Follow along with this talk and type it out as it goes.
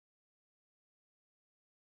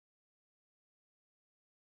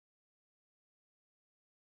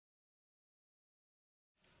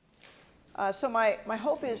So my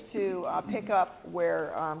hope is to pick up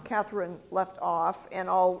where Catherine left off, and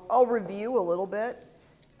I'll review a little bit.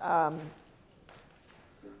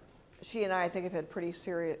 She and I think, have had pretty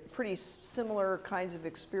similar kinds of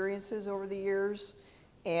experiences over the years,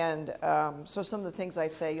 and so some of the things I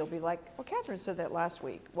say, you'll be like, "Well, Catherine said that last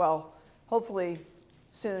week." Well, hopefully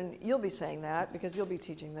soon you'll be saying that because you'll be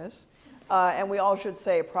teaching this, and we all should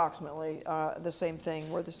say approximately the same thing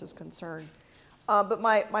where this is concerned. But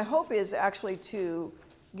my hope is actually to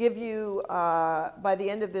give you, by the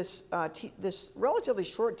end of this this relatively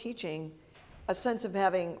short teaching, a sense of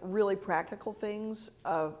having really practical things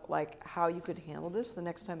of like how you could handle this the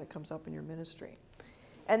next time it comes up in your ministry.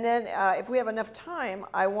 And then if we have enough time,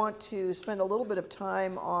 I want to spend a little bit of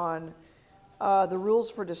time on the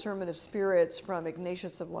rules for discernment of spirits from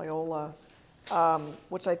Ignatius of Loyola,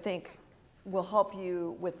 which I think will help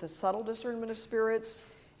you with the subtle discernment of spirits,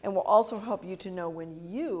 and will also help you to know when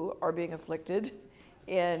you are being afflicted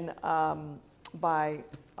in by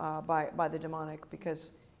the demonic.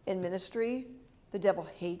 Because in ministry, the devil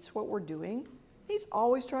hates what we're doing. He's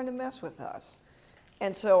always trying to mess with us.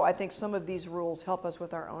 And so I think some of these rules help us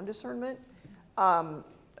with our own discernment.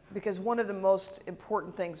 Because one of the most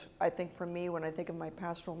important things, I think, for me when I think of my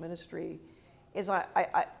pastoral ministry is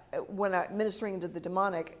when I'm ministering into the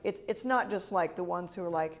demonic, it's not just like the ones who are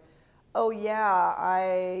like, "Oh yeah,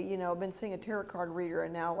 I've been seeing a tarot card reader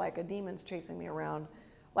and now like a demon's chasing me around."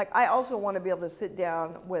 Like I also want to be able to sit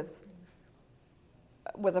down with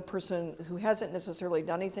a person who hasn't necessarily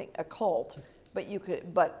done anything occult, but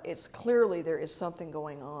it's clearly there is something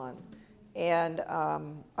going on, and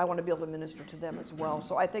I want to be able to minister to them as well.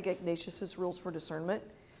 So I think Ignatius's rules for discernment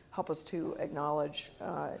help us to acknowledge,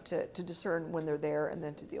 to discern when they're there, and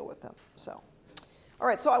then to deal with them. So. All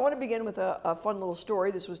right, so I want to begin with a fun little story.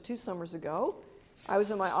 This was 2 summers ago. I was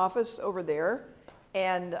in my office over there,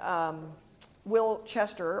 and Will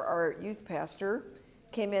Chester, our youth pastor,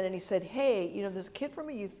 came in and he said, "Hey, there's a kid from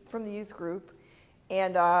the youth group,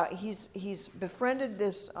 and he's befriended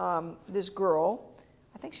this girl.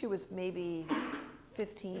 I think she was maybe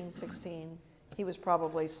 15, 16. He was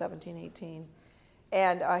probably 17, 18.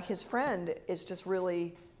 And his friend is just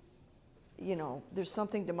really, there's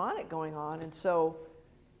something demonic going on, and so."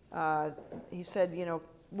 He said,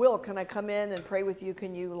 "Will, can I come in and pray with you?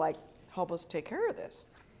 Can you help us take care of this?"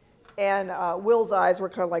 And Will's eyes were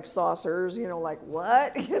kind of like saucers, like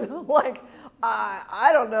what? I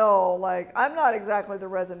don't know. I'm not exactly the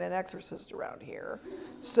resident exorcist around here.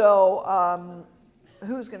 So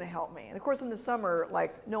who's going to help me? And of course in the summer,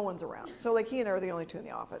 no one's around. So he and I are the only 2 in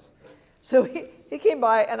the office. So he came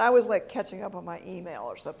by and I was catching up on my email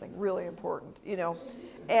or something really important,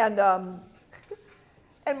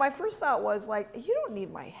 And my first thought was you don't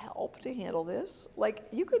need my help to handle this.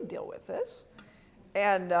 You could deal with this.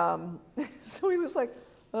 And so he was like,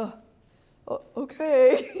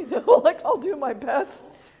 okay, I'll do my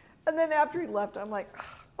best. And then after he left, I'm like,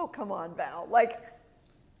 oh, come on, Val.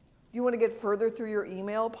 Do you want to get further through your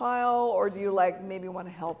email pile, or do you maybe want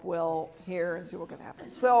to help Will here and see what can happen?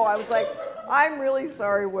 So I was like, I'm really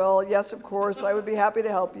sorry, Will. Yes, of course, I would be happy to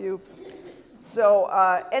help you. So,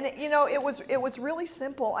 it was really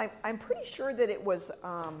simple. I'm pretty sure that it was,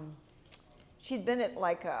 she'd been at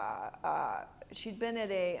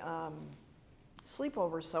a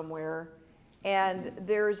sleepover somewhere, and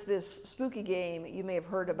there's this spooky game, you may have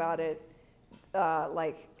heard about it,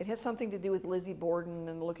 it has something to do with Lizzie Borden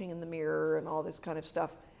and looking in the mirror and all this kind of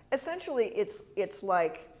stuff. Essentially, it's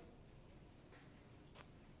like,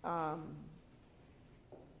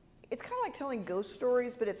 it's kind of like telling ghost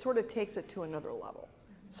stories, but it sort of takes it to another level.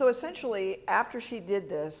 So essentially, after she did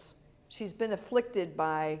this, she's been afflicted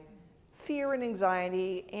by fear and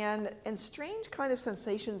anxiety and strange kind of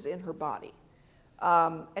sensations in her body.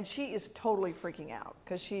 And she is totally freaking out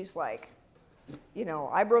because she's like,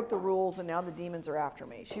 I broke the rules and now the demons are after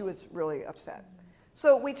me. She was really upset.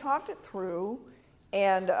 So we talked it through,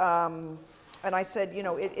 and I said,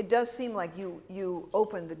 it does seem like you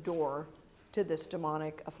opened the door to this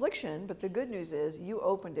demonic affliction, but the good news is you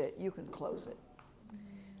opened it, you can close it.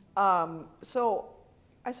 So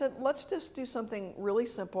I said, let's just do something really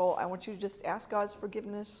simple. I want you to just ask God's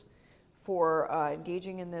forgiveness for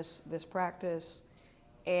engaging in this practice,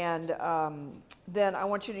 and then I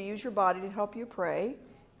want you to use your body to help you pray,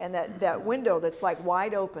 and that window that's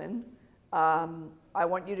wide open, I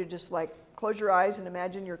want you to just close your eyes and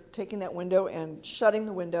imagine you're taking that window and shutting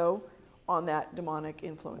the window on that demonic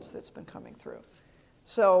influence that's been coming through.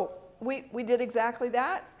 So we did exactly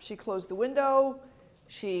that. She closed the window.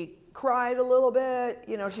 She cried a little bit.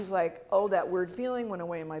 She's like, oh, that weird feeling went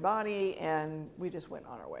away in my body, and we just went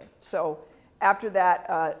on our way. So after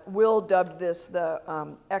that, Will dubbed this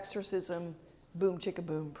the exorcism boom chicka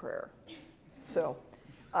boom prayer. So,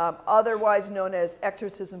 otherwise known as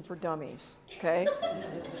Exorcism for Dummies. Okay,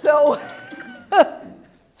 so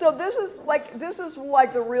so this is like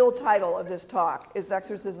the real title of this talk is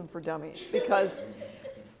Exorcism for Dummies, because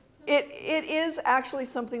it is actually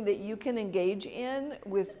something that you can engage in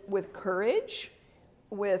with courage,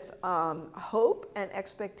 with hope and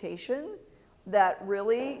expectation, that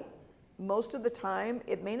really most of the time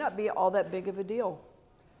it may not be all that big of a deal.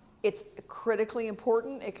 It's critically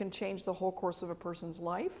important. It can change the whole course of a person's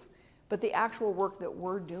life, but the actual work that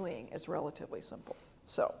we're doing is relatively simple.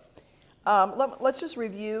 So let's just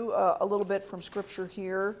review a little bit from Scripture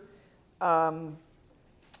here.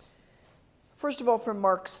 First of all, from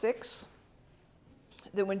Mark 6,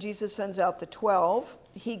 that when Jesus sends out the 12,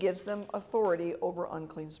 he gives them authority over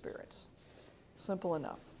unclean spirits. Simple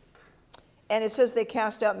enough. And it says they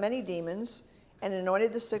cast out many demons and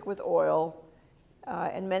anointed the sick with oil,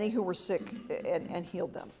 and many who were sick and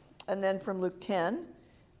healed them. And then from Luke 10,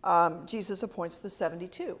 Jesus appoints the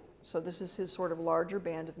 72. So this is his sort of larger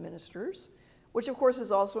band of ministers, which of course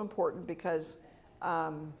is also important because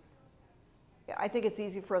I think it's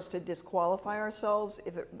easy for us to disqualify ourselves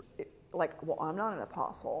if well, I'm not an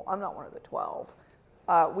apostle, I'm not one of the 12.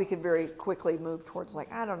 We could very quickly move towards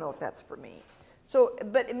I don't know if that's for me. So,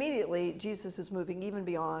 but immediately Jesus is moving even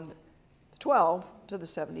beyond the 12 to the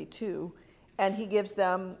 72, and he gives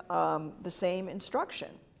them the same instruction.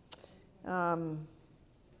 And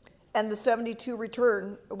the 72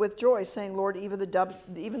 return with joy, saying, Lord, even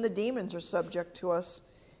the demons are subject to us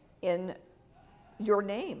in your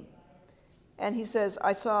name. And he says,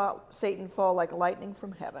 I saw Satan fall like lightning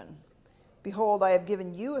from heaven. Behold, I have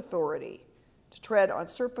given you authority to tread on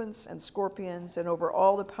serpents and scorpions and over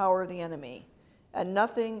all the power of the enemy, and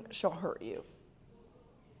nothing shall hurt you.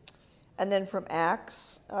 And then from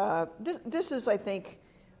Acts, this is, I think,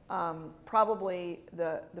 probably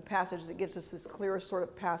the passage that gives us this clearest sort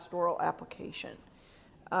of pastoral application.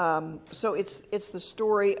 So it's the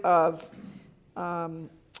story of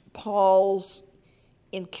Paul's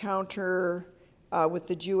encounter with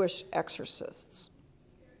the Jewish exorcists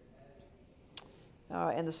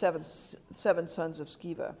and the seven sons of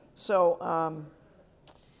Sceva. So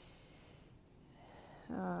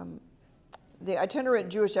the itinerant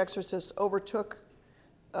Jewish exorcists overtook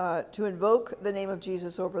to invoke the name of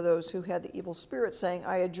Jesus over those who had the evil spirit, saying,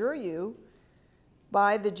 I adjure you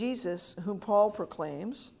by the Jesus whom Paul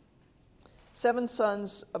proclaims. 7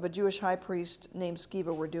 sons of a Jewish high priest named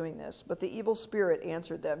Sceva were doing this, but the evil spirit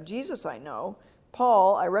answered them, Jesus I know,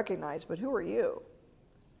 Paul I recognize, but who are you?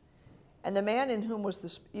 And the man in whom was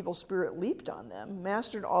the evil spirit leaped on them,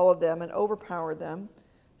 mastered all of them, and overpowered them,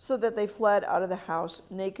 so that they fled out of the house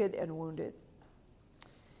naked and wounded.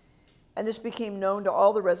 And this became known to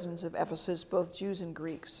all the residents of Ephesus, both Jews and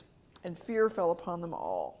Greeks, and fear fell upon them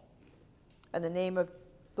all. And the name of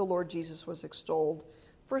the Lord Jesus was extolled.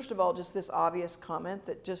 First of all, just this obvious comment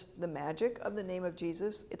that just the magic of the name of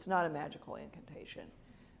Jesus, it's not a magical incantation.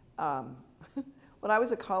 When I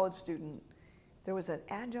was a college student, there was an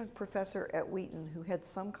adjunct professor at Wheaton who had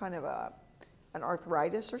some kind of an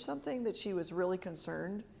arthritis or something that she was really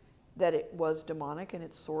concerned that it was demonic in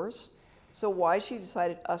its source. So why she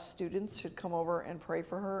decided us students should come over and pray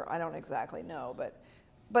for her, I don't exactly know.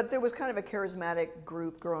 But there was kind of a charismatic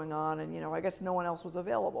group going on, and I guess no one else was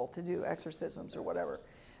available to do exorcisms or whatever.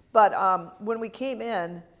 But when we came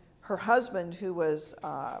in, her husband, who was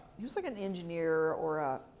he was like an engineer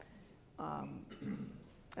or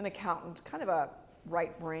an accountant, kind of a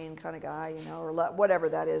right brain kind of guy, or whatever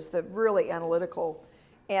that is, the really analytical,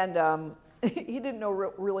 and he didn't know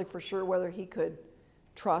really for sure whether he could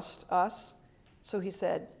trust us. So he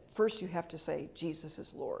said, first you have to say, Jesus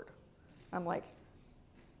is Lord. I'm like,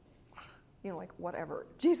 whatever.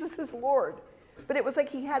 Jesus is Lord. But it was like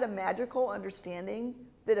he had a magical understanding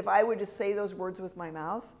that if I would just say those words with my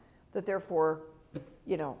mouth, that therefore,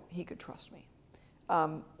 he could trust me.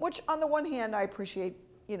 Which on the one hand, I appreciate,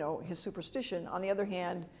 his superstition. On the other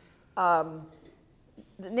hand, the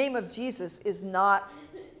name of Jesus is not,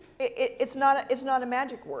 it's not a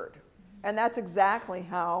magic word. And that's exactly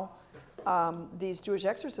how these Jewish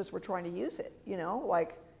exorcists were trying to use it,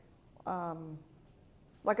 like a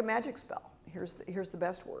magic spell. Here's the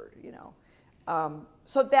best word,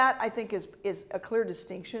 So that, I think, is a clear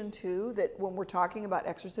distinction, too, that when we're talking about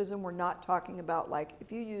exorcism, we're not talking about,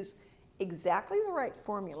 if you use exactly the right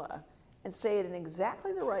formula and say it in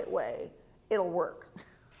exactly the right way, it'll work.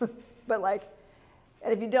 But,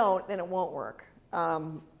 and if you don't, then it won't work.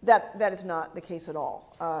 That is not the case at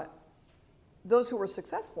all. Those who were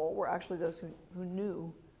successful were actually those who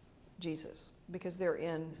knew Jesus, because they're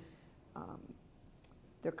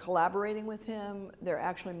collaborating with him. They're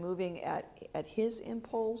actually moving at his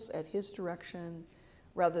impulse, at his direction,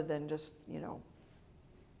 rather than just,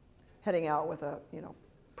 heading out with a,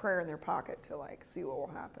 prayer in their pocket to see what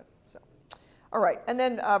will happen. So, all right. And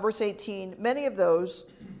then verse 18, many of those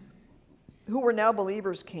who were now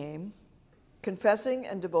believers came, confessing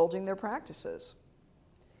and divulging their practices.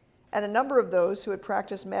 And a number of those who had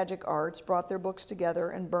practiced magic arts brought their books together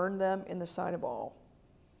and burned them in the sight of all.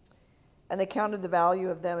 And they counted the value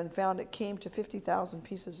of them and found it came to 50,000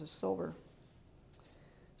 pieces of silver.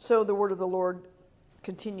 So the word of the Lord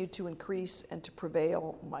continued to increase and to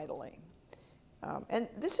prevail mightily. And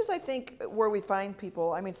this is, I think, where we find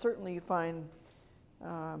people. I mean, certainly you find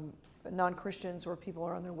non-Christians or people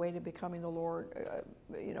are on their way to becoming the Lord,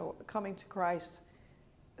 coming to Christ,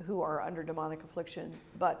 who are under demonic affliction.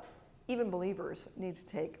 But even believers need to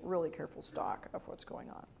take really careful stock of what's going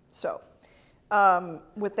on. So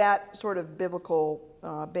with that sort of biblical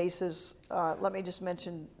basis, let me just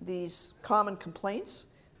mention these common complaints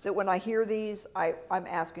that when I hear these, I'm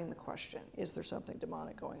asking the question, is there something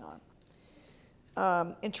demonic going on?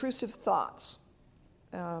 Intrusive thoughts.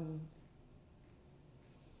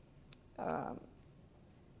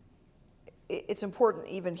 It's important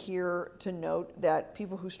even here to note that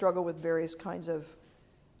people who struggle with various kinds of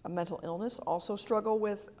mental illness also struggle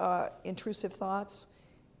with intrusive thoughts.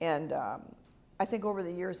 And I think over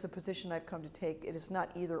the years, the position I've come to take, it is not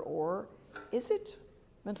either or. Is it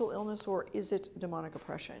mental illness or is it demonic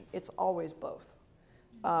oppression? It's always both.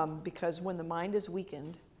 Because when the mind is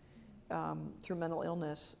weakened through mental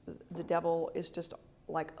illness, the devil is just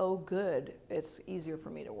like, oh, good, it's easier for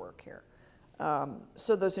me to work here.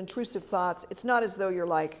 So those intrusive thoughts, it's not as though you're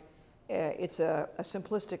like, it's a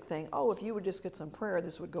simplistic thing. Oh, if you would just get some prayer,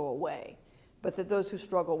 this would go away. But that those who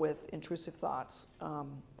struggle with intrusive thoughts,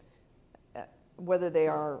 whether they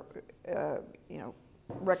are,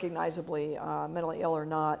 recognizably mentally ill or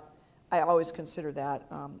not, I always consider that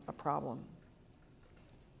a problem.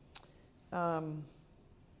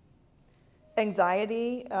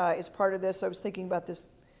 Anxiety is part of this. I was thinking about this.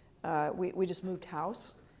 We just moved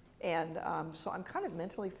house, and so I'm kind of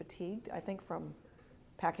mentally fatigued, I think, from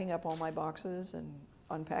packing up all my boxes and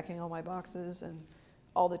unpacking all my boxes and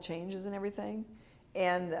all the changes and everything.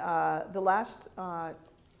 And the last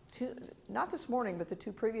two, not this morning, but the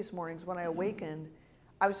two previous mornings when I awakened,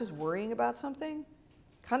 I was just worrying about something,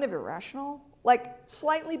 kind of irrational, like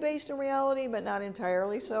slightly based in reality, but not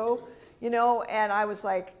entirely so, and I was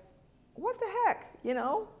like, what the heck, I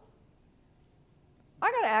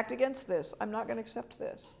got to act against this. I'm not going to accept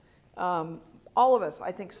this. All of us,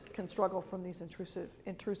 I think, can struggle from these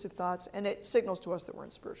intrusive thoughts, and it signals to us that we're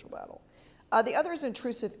in spiritual battle. The other is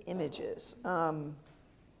intrusive images.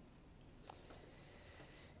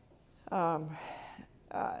 The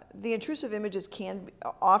intrusive images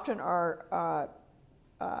often are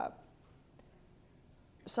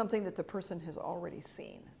something that the person has already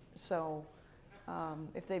seen. So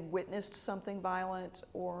if they've witnessed something violent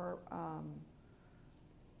or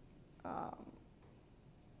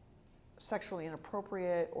sexually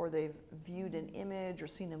inappropriate, or they've viewed an image or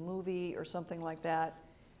seen a movie or something like that,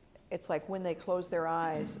 it's like when they close their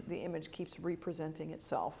eyes, the image keeps representing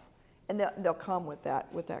itself, and they'll come with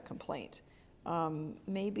that complaint.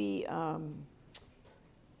 Maybe I don't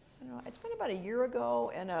know. It's been about a year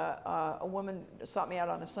ago, and a woman sought me out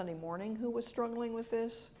on a Sunday morning who was struggling with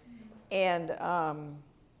this, and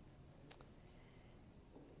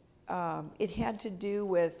it had to do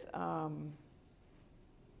with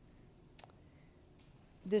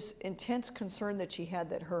this intense concern that she had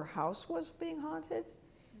that her house was being haunted.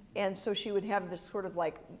 And so she would have this sort of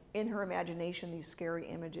like, in her imagination, these scary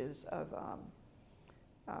images of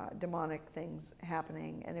demonic things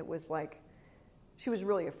happening. And it was like, she was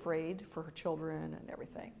really afraid for her children and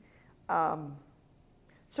everything.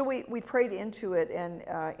 So we prayed into it, and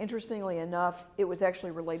interestingly enough, it was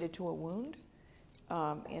actually related to a wound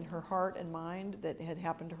in her heart and mind that had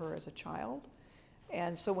happened to her as a child.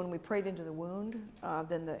 And so when we prayed into the wound,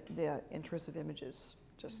 then the intrusive images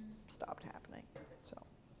just stopped happening. So,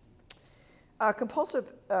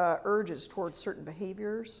 compulsive urges towards certain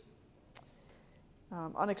behaviors,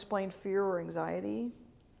 unexplained fear or anxiety,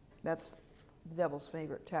 that's the devil's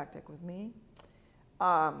favorite tactic with me.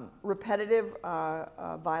 Repetitive,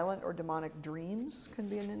 violent or demonic dreams can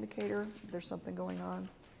be an indicator there's something going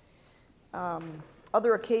on.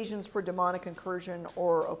 Other occasions for demonic incursion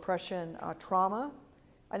or oppression, trauma.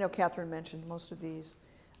 I know Catherine mentioned most of these,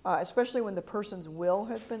 especially when the person's will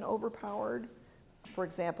has been overpowered, for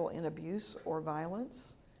example, in abuse or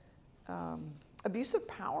violence. Abuse of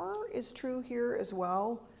power is true here as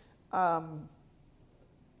well.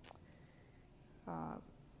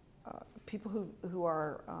 people who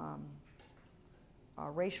are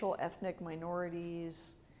racial, ethnic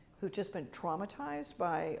minorities who've just been traumatized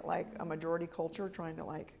by like a majority culture trying to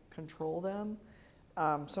like control them.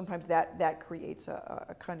 Sometimes that creates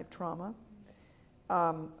a kind of trauma.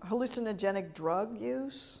 Hallucinogenic drug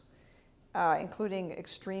use, including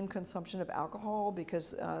extreme consumption of alcohol,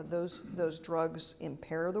 because those drugs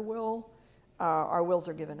impair the will. Our wills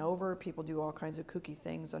are given over. People do all kinds of kooky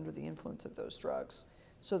things under the influence of those drugs.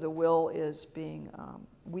 So the will is being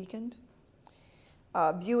weakened.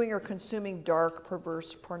 Viewing or consuming dark,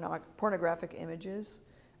 perverse, pornographic images,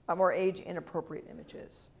 or age-inappropriate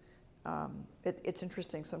images. It's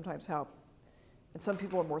interesting sometimes how, and some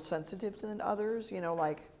people are more sensitive than others. You know,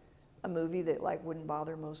 like a movie that like wouldn't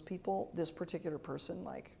bother most people. This particular person,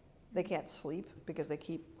 like, they can't sleep because they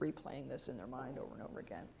keep replaying this in their mind over and over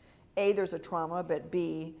again. A, there's a trauma, but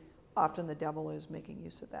B, often the devil is making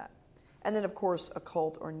use of that. And then, of course,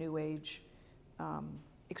 occult or New Age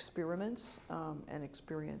experiments and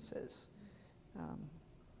experiences.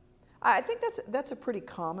 I think that's a pretty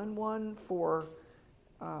common one for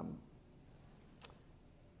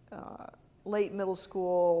late middle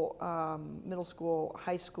school,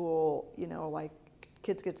 high school. You know, like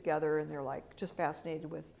kids get together and they're like just fascinated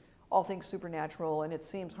with all things supernatural, and it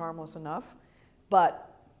seems harmless enough, but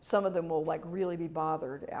some of them will like really be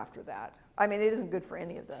bothered after that. I mean, it isn't good for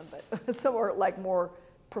any of them, but some are like more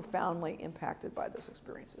profoundly impacted by those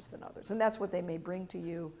experiences than others. And that's what they may bring to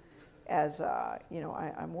you as,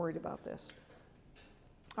 I'm worried about this.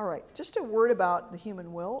 All right, just a word about the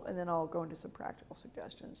human will, and then I'll go into some practical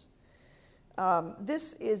suggestions.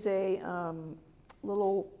 This is a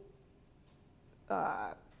little,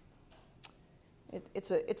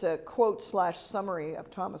 it's a quote / summary of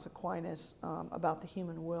Thomas Aquinas about the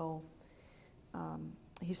human will.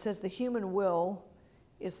 He says, the human will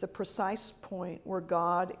is the precise point where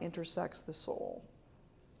God intersects the soul.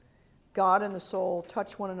 God and the soul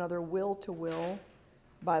touch one another will to will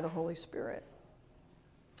by the Holy Spirit.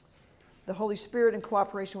 The Holy Spirit, in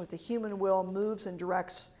cooperation with the human will, moves and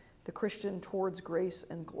directs the Christian towards grace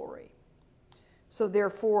and glory. So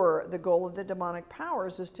therefore, the goal of the demonic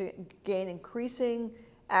powers is to gain increasing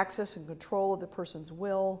access and control of the person's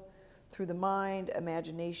will through the mind,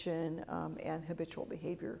 imagination, and habitual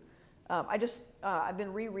behavior. I've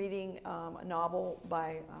been rereading a novel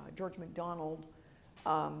by George MacDonald,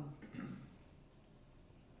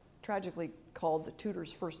 tragically called The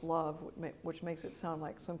Tutor's First Love, which makes it sound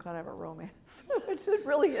like some kind of a romance, which it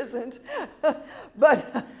really isn't.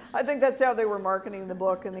 But I think that's how they were marketing the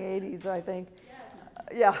book in the 80s, I think.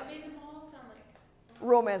 Yes. It made them all sound like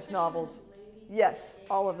romance novels. Yes,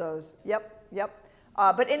 all of those. Yep.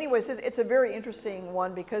 But anyways, it's a very interesting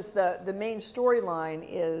one because the main storyline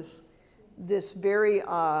is this very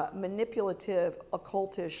manipulative,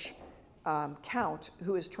 occultish count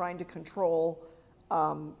who is trying to control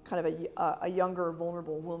kind of a younger,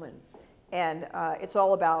 vulnerable woman. And it's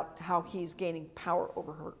all about how he's gaining power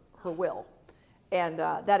over her will. And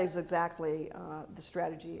that is exactly the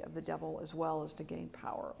strategy of the devil as well, as to gain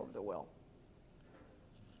power over the will.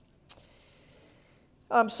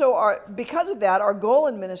 Because of that, our goal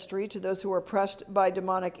in ministry to those who are oppressed by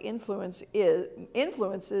demonic influences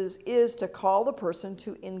is to call the person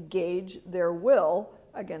to engage their will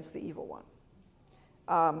against the evil one.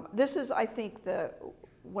 This is, I think,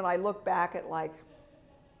 when I look back at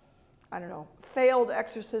failed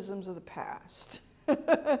exorcisms of the past,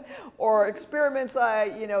 or experiments I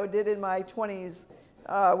did in my 20s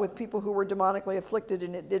with people who were demonically afflicted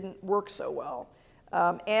and it didn't work so well,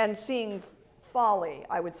 and seeing folly,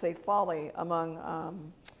 I would say folly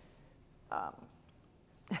among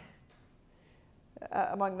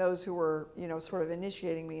those who were, sort of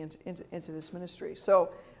initiating me into this ministry.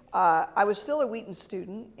 So I was still a Wheaton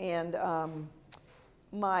student, and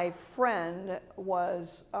my friend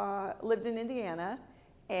lived in Indiana,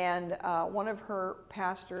 and one of her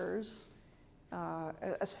pastors,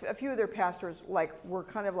 a few of their pastors, were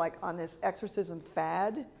kind of on this exorcism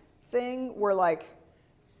fad thing, where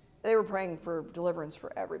they were praying for deliverance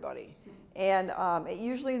for everybody. And it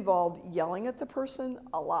usually involved yelling at the person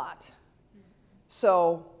a lot.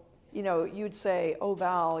 So, you'd say, oh,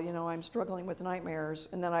 Val, I'm struggling with nightmares.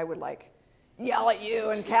 And then I would yell at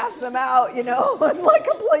you and cast them out, and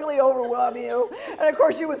completely overwhelm you. And of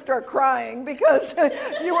course you would start crying because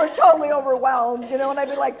you were totally overwhelmed, and I'd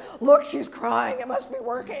be like, look, she's crying, it must be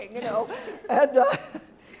working, And,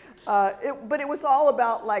 but it was all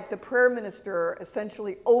about the prayer minister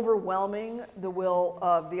essentially overwhelming the will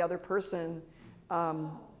of the other person.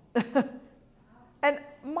 And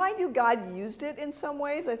mind you, God used it in some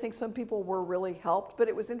ways. I think some people were really helped, but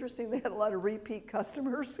it was interesting. They had a lot of repeat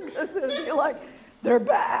customers because they'd be like, they're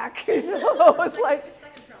back. You know, it's like,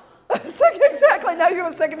 exactly. Now you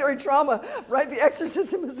have secondary trauma, right? The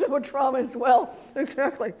exorcism is still a trauma as well.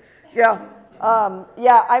 Exactly. Yeah.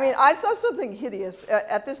 Yeah. I mean, I saw something hideous.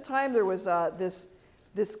 At this time, there was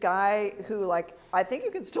this guy who, like, I think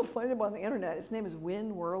you can still find him on the internet. His name is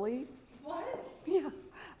Win Worley. What? Yeah.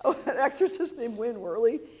 Oh, an exorcist named Win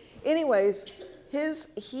Worley. Anyways,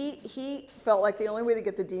 he felt like the only way to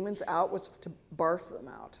get the demons out was to barf them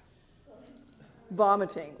out.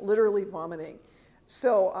 Vomiting, literally vomiting.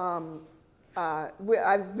 So I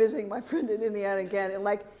was visiting my friend in Indiana again, and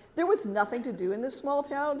like there was nothing to do in this small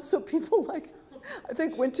town, so people like I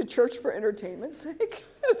think went to church for entertainment's sake.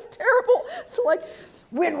 It was terrible. So like,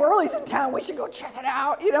 Win Worley's in town, we should go check it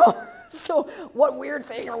out, you know. So what weird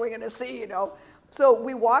thing are we going to see, you know? So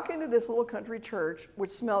we walk into this little country church,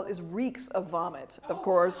 which reeks of vomit, of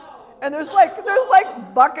course. And there's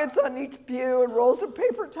like buckets on each pew and rolls of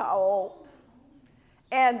paper towel.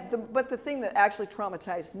 But the thing that actually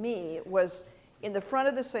traumatized me was in the front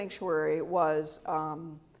of the sanctuary was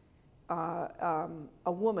a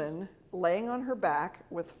woman laying on her back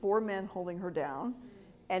with 4 men holding her down,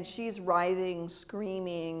 and she's writhing,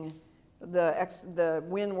 screaming. The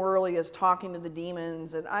Win Worley is talking to the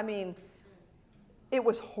demons, and I mean, it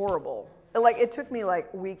was horrible. Like it took me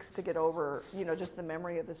like weeks to get over, you know, just the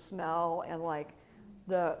memory of the smell and like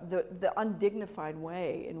the undignified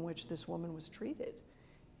way in which this woman was treated.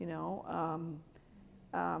 You know,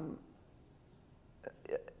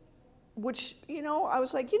 which, you know, I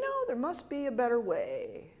was like, you know, there must be a better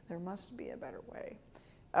way. There must be a better way.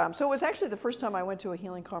 So it was actually the first time I went to a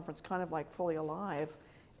healing conference kind of like fully alive.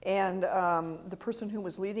 And the person who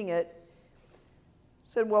was leading it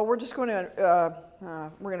said, well, we're just going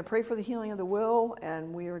to pray for the healing of the will,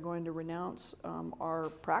 and we are going to renounce our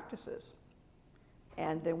practices.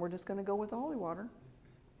 And then we're just going to go with the holy water.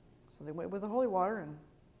 So they went with the holy water, and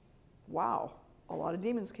wow, a lot of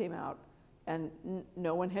demons came out, and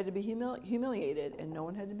no one had to be humiliated, and no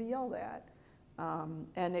one had to be yelled at.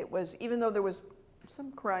 And it was, even though there was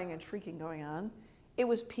some crying and shrieking going on, it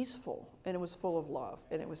was peaceful, and it was full of love,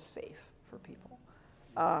 and it was safe for people.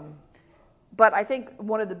 But I think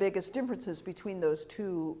one of the biggest differences between those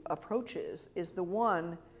two approaches is the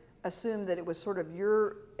one assumed that it was sort of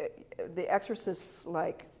the exorcist's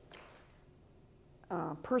like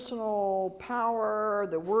personal power,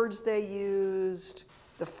 the words they used,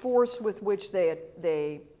 the force with which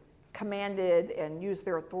they commanded and used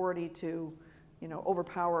their authority to, you know,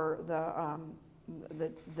 overpower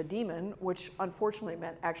the demon, which unfortunately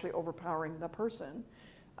meant actually overpowering the person,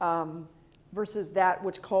 versus that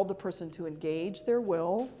which called the person to engage their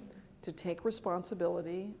will, to take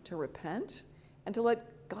responsibility, to repent, and to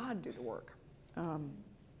let God do the work.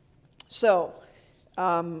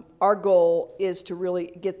 Our goal is to really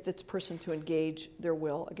get this person to engage their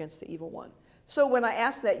will against the evil one. So when I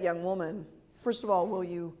asked that young woman, first of all, will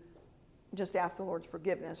you just ask the Lord's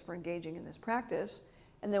forgiveness for engaging in this practice?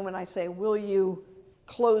 And then when I say, will you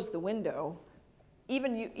close the window,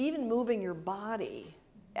 even moving your body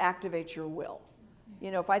activates your will. You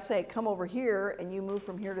know, if I say, come over here, and you move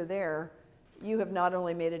from here to there, you have not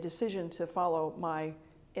only made a decision to follow my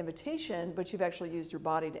invitation, but you've actually used your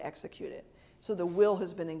body to execute it. So the will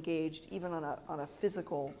has been engaged even on a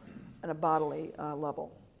physical and a bodily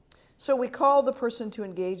level. So we call the person to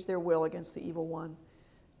engage their will against the evil one.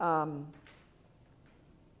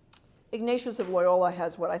 Ignatius of Loyola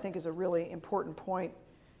has what I think is a really important point,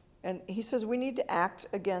 and he says we need to act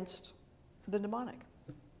against the demonic.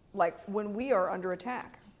 Like when we are under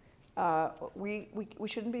attack, we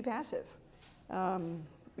shouldn't be passive. You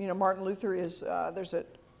know, Martin Luther is, there's a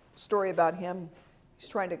story about him. He's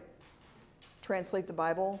trying to translate the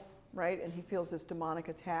Bible, right? And he feels this demonic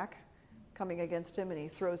attack coming against him, and he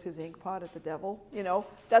throws his ink pot at the devil. You know,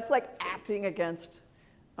 that's like acting against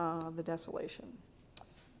the desolation.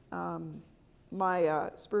 My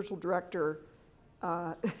spiritual director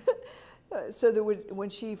so that when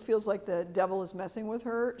she feels like the devil is messing with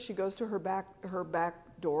her, she goes to her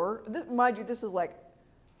back door. Mind you, this is like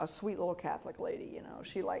a sweet little Catholic lady, you know.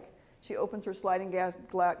 She opens her sliding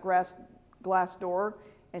glass door,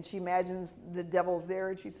 and she imagines the devil's there,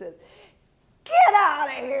 and she says, "Get out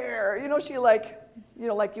of here!" You know, she like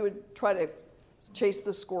you would try to chase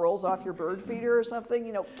the squirrels off your bird feeder or something.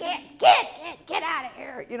 You know, get out of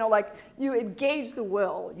here! You know, like you engage the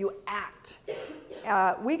will, you act.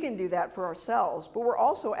 We can do that for ourselves, but we're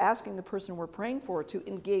also asking the person we're praying for to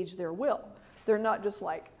engage their will. They're not just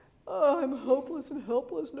like, "Oh, I'm hopeless and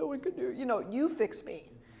helpless. No one can do." You know, you fix me.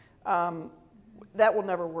 that will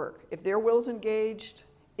never work. If their will's engaged,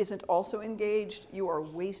 isn't also engaged, you are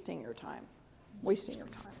wasting your time. Wasting your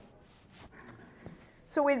time.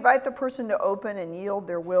 So we invite the person to open and yield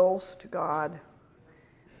their wills to God.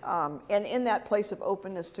 And in that place of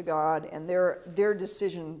openness to God and their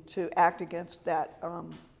decision to act against that,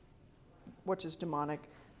 which is demonic,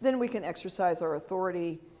 then we can exercise our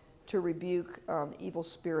authority to rebuke evil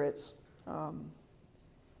spirits,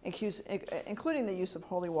 including the use of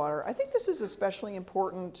holy water. I think this is especially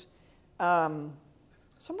important.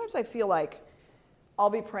 Sometimes I feel like I'll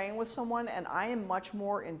be praying with someone and I am much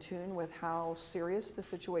more in tune with how serious the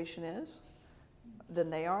situation is than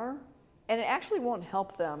they are. And it actually won't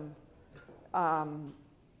help them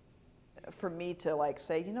for me to like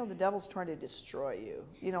say, the devil's trying to destroy you.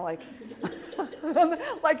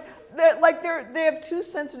 They have too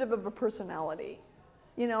sensitive of a personality.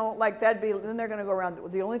 Then they're going to go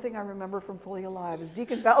around. The only thing I remember from Fully Alive is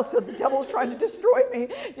Deacon Val said the devil's trying to destroy me.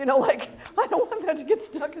 I don't want that to get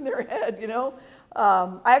stuck in their head.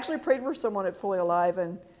 I actually prayed for someone at Fully Alive,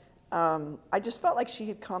 and I just felt like she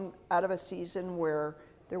had come out of a season where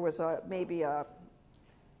there was maybe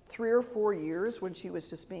 3 or 4 years when she was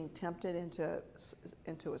just being tempted into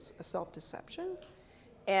a self-deception,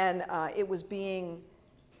 and it was being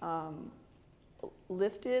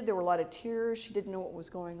lifted. There were a lot of tears. She didn't know what was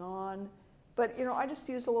going on, but I just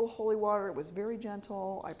used a little holy water. It was very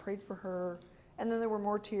gentle. I prayed for her, and then there were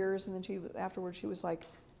more tears, and then afterwards she was like,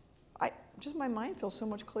 my mind feels so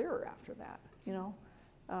much clearer after that.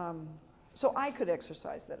 So I could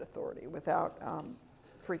exercise that authority without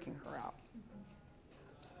freaking her out.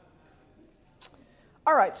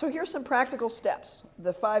 All right, so here's some practical steps.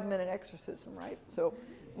 The 5-minute exorcism, right? So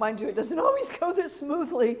mind you, it doesn't always go this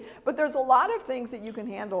smoothly, but there's a lot of things that you can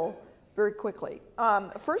handle very quickly.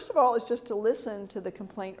 First of all is just to listen to the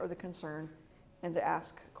complaint or the concern and to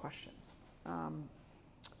ask questions.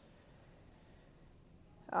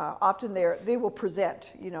 Often they will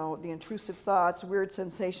present, the intrusive thoughts, weird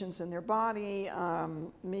sensations in their body,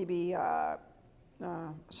 maybe a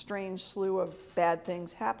strange slew of bad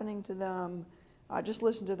things happening to them. Just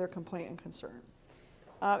listen to their complaint and concern.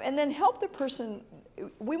 And then help the person.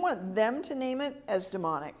 We want them to name it as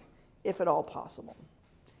demonic, if at all possible.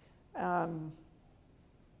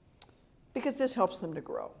 Because this helps them to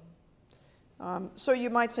grow. So you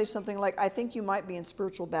might say something like, I think you might be in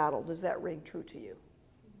spiritual battle. Does that ring true to you?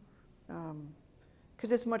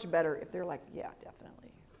 Because it's much better if they're like, yeah,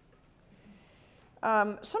 definitely.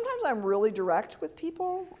 Sometimes I'm really direct with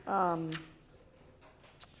people. I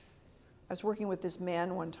was working with this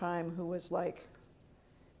man one time who was like,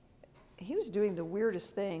 he was doing the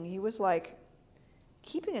weirdest thing. He was like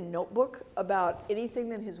keeping a notebook about anything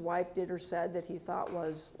that his wife did or said that he thought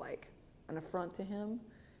was like an affront to him.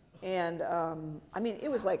 And it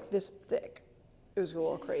was like this thick. It was a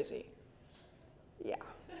little crazy. Yeah.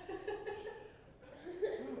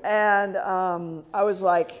 And I was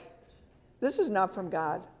like, this is not from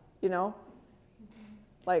God,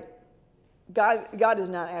 Like, God is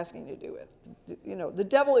not asking you to do it. The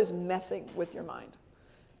devil is messing with your mind.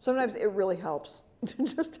 Sometimes it really helps to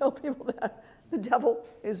just tell people that the devil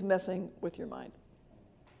is messing with your mind.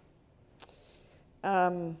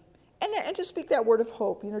 And to speak that word of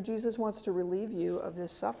hope. Jesus wants to relieve you of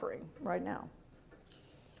this suffering right now.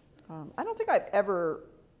 I don't think I've ever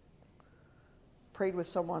prayed with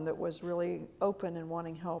someone that was really open and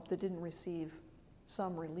wanting help that didn't receive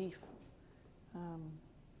some relief.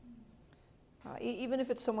 Even if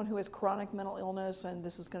it's someone who has chronic mental illness and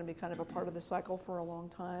this is going to be kind of a part of the cycle for a long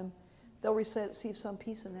time, they'll receive some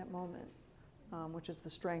peace in that moment, which is the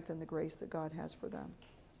strength and the grace that God has for them.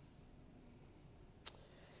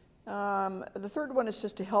 The third one is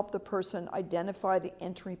just to help the person identify the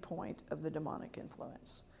entry point of the demonic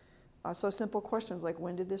influence. So simple questions like,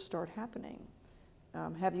 when did this start happening?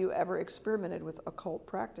 Have you ever experimented with occult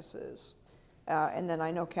practices? And then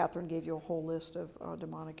I know Catherine gave you a whole list of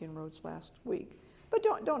demonic inroads last week. But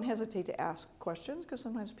don't hesitate to ask questions, because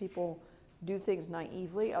sometimes people do things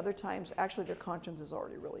naively. Other times, actually, their conscience is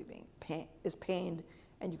already really pained,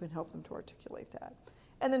 and you can help them to articulate that.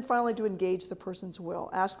 And then finally, to engage the person's will.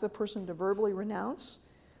 Ask the person to verbally renounce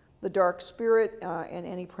the dark spirit and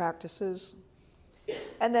any practices.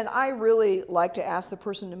 And then I really like to ask the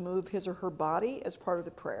person to move his or her body as part of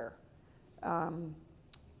the prayer.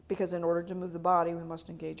 Because in order to move the body, we must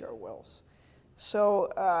engage our wills. So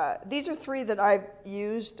these are 3 that I've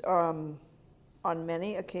used on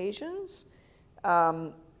many occasions.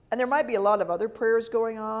 And there might be a lot of other prayers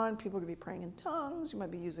going on. People could be praying in tongues. You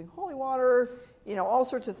might be using holy water. All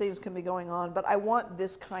sorts of things can be going on. But I want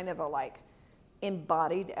this kind of a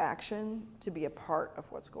embodied action to be a part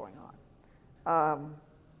of what's going on.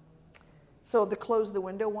 So the close the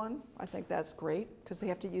window one, I think that's great because they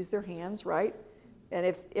have to use their hands, right? And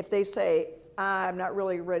if they say, I'm not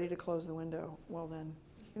really ready to close the window, well then,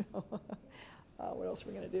 what else are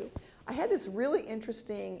we going to do? I had this really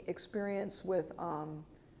interesting experience with,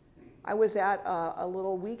 I was at a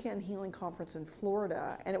little weekend healing conference in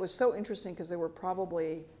Florida, and it was so interesting because there were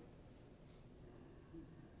probably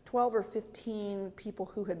 12 or 15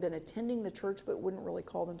 people who had been attending the church but wouldn't really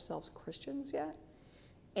call themselves Christians yet.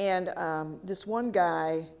 And this one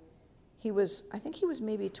guy, I think he was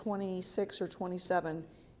maybe 26 or 27.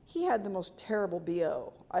 He had the most terrible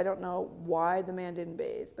BO. I don't know why the man didn't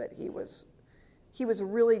bathe, but he was a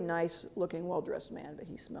really nice looking, well-dressed man, but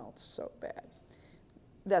he smelled so bad.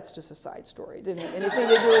 That's just a side story. It didn't have anything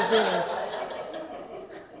to do with demons.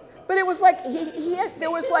 But it was like,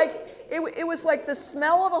 it was like the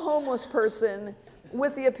smell of a homeless person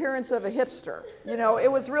with the appearance of a hipster.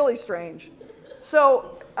 It was really strange.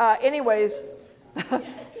 So, anyways,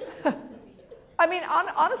 I mean,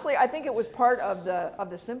 honestly, I think it was part of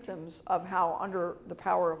the symptoms of how under the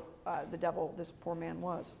power of the devil this poor man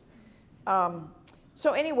was.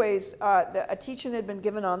 So, anyways, a teaching had been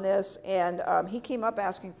given on this, and he came up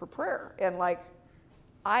asking for prayer, and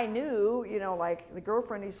I knew, the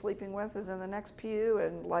girlfriend he's sleeping with is in the next pew,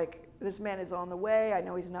 and this man is on the way. I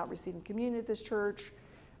know he's not receiving communion at this church.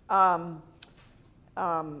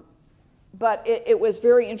 But it was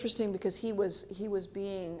very interesting because he was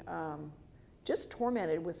being just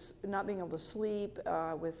tormented with not being able to sleep,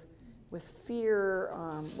 with fear,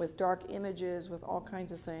 with dark images, with all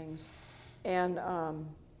kinds of things, and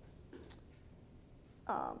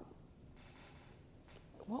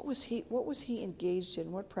what was he engaged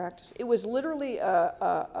in? What practice? It was literally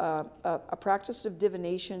a practice of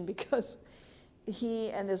divination because he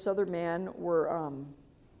and this other man were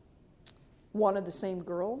wanted the same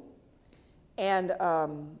girl. And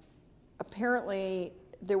apparently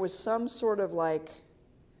there was some sort of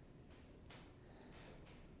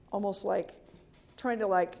almost like trying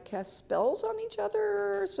to cast spells on each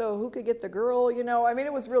other so who could get the girl, I mean,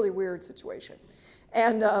 it was a really weird situation.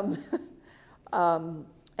 And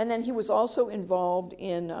and then he was also involved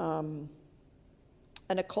in an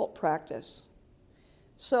occult practice.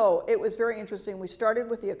 So it was very interesting. We started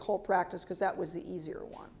with the occult practice because that was the easier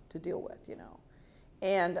one to deal with,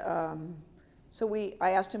 And so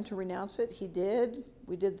I asked him to renounce it. He did.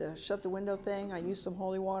 We did the shut the window thing. I used some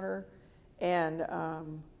holy water, and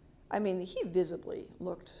I mean, he visibly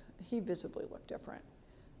looked different.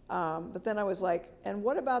 But then I was like, and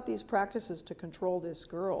what about these practices to control this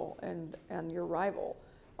girl and your rival?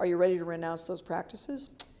 Are you ready to renounce those practices?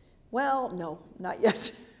 Well, no, not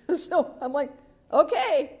yet. So I'm like,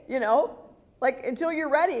 okay, until you're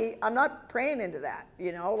ready, I'm not praying into that,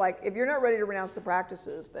 if you're not ready to renounce the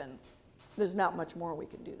practices, then there's not much more we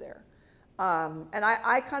can do there. And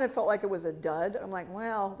I kind of felt like it was a dud. I'm like,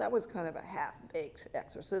 well, that was kind of a half-baked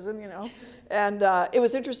exorcism, And it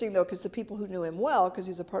was interesting, though, because the people who knew him well, because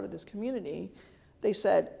he's a part of this community, they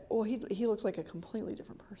said, well, he looks like a completely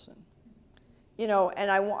different person. And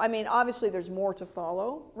I mean, obviously there's more to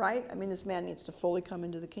follow, right? I mean, this man needs to fully come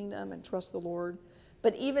into the kingdom and trust the Lord.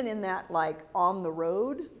 But even in that, on the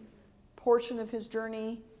road portion of his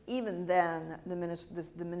journey, even then, the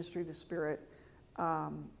ministry of the Spirit,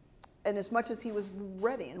 and as much as he was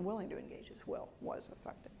ready and willing to engage his will, was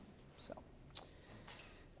effective. So,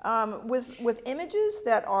 with images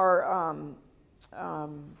that are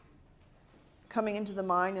coming into the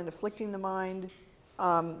mind and afflicting the mind,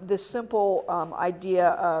 this simple idea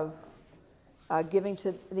of giving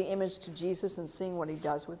to the image to Jesus and seeing what he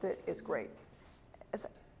does with it is great.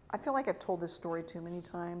 I feel like I've told this story too many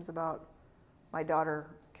times about my daughter,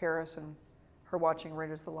 Karis, and her watching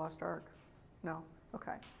Raiders of the Lost Ark. No?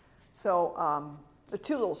 Okay. So the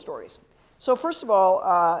two little stories. So first of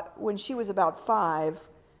all, when she was about 5,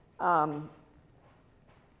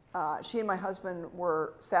 she and my husband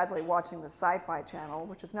were sadly watching the Sci-Fi Channel,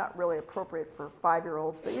 which is not really appropriate for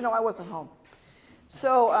 5-year-olds, but I wasn't home.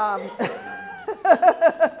 So,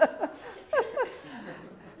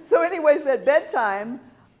 so anyways, at bedtime,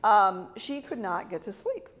 she could not get to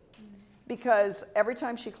sleep because every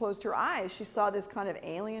time she closed her eyes, she saw this kind of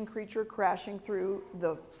alien creature crashing through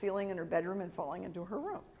the ceiling in her bedroom and falling into her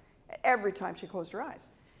room. Every time she closed her eyes.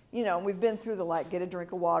 We've been through the get a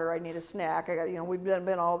drink of water, I need a snack, I got, we've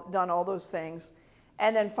done all those things.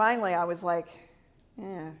 And then finally I was like,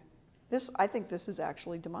 I think this is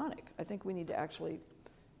actually demonic. I think we need to actually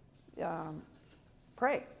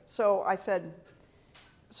pray. So I said,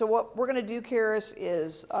 so what we're going to do, Karis,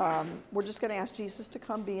 is we're just going to ask Jesus to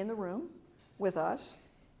come be in the room with us.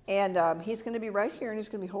 And he's going to be right here, and he's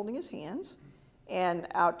going to be holding his hands. and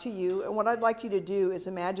out to you. And what I'd like you to do is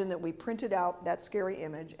imagine that we printed out that scary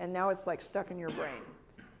image, and now it's like stuck in your brain.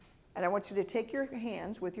 And I want you to take your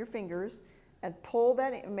hands with your fingers and pull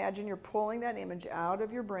that, imagine you're pulling that image out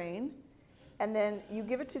of your brain, and then you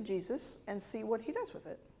give it to Jesus and see what he does with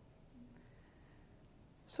it.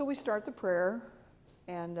 So we start the prayer,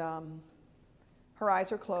 and her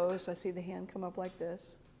eyes are closed. I see the hand come up like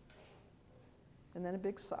this, and then a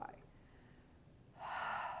big sigh.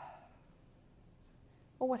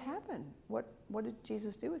 Well, what happened? What did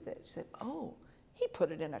Jesus do with it? She said, oh, he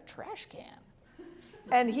put it in a trash can,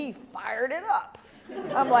 and he fired it up.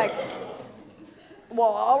 I'm like,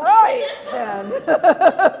 well, all right then.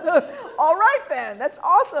 All right then. That's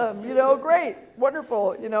awesome. Great.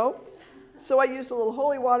 Wonderful, So I used a little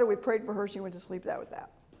holy water. We prayed for her. She went to sleep. That was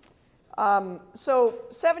that. So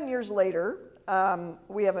 7 years later,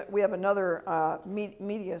 we have another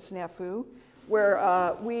media snafu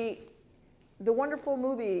where the wonderful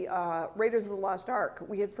movie Raiders of the Lost Ark,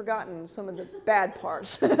 we had forgotten some of the bad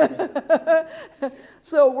parts.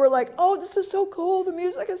 So we're like, oh, this is so cool. The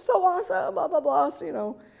music is so awesome, blah, blah, blah.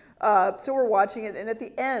 So, so we're watching it. And at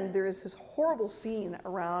the end, there is this horrible scene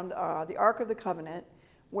around the Ark of the Covenant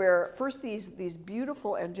where first these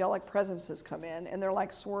beautiful angelic presences come in, and they're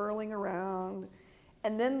like swirling around.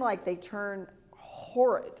 And then like they turn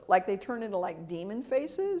horrid. Like they turn into like demon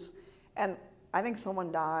faces. And I think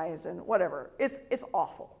someone dies and whatever. It's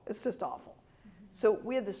awful. It's just awful. So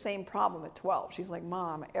we had the same problem at 12. She's like,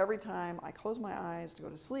 Mom, every time I close my eyes to go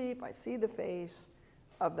to sleep, I see the face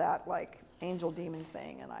of that like angel demon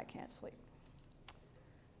thing and I can't sleep. I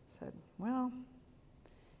said, well,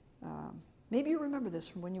 maybe you remember this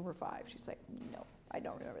from when you were 5. She's like, no, I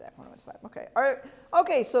don't remember that from when I was 5. Okay, all right.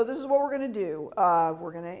 Okay, so this is what we're going to do.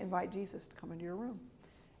 We're going to invite Jesus to come into your room.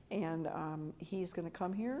 And he's going to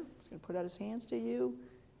come here. He's going to put out his hands to you.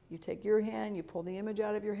 You take your hand, you pull the image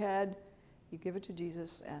out of your head, you give it to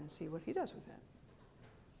Jesus, and see what he does with it.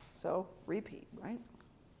 So, repeat, right?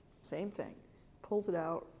 Same thing. Pulls it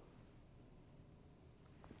out.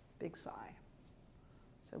 Big sigh. I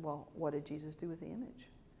said, well, what did Jesus do with the image?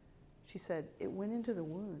 She said, it went into the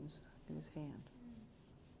wounds in his hand.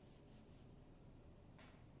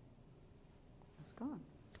 It's gone.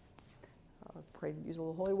 Prayed, use a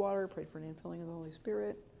little holy water, prayed for an infilling of the Holy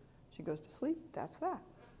Spirit. She goes to sleep. That's that.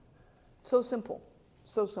 So simple.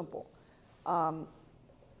 So simple.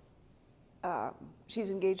 She's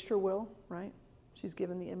engaged her will, right? She's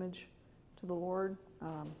given the image to the Lord.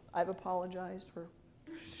 I've apologized for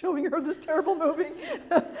showing her this terrible movie.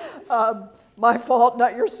 My fault,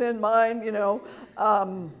 not your sin, mine,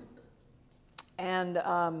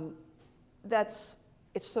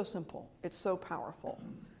 it's so simple. It's so powerful.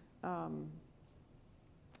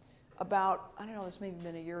 About, I don't know, this may have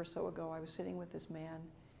been a year or so ago, I was sitting with this man,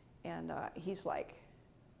 and he's a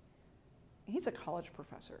college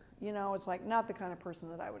professor. It's like not the kind of person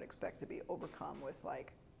that I would expect to be overcome with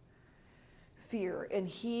like fear. And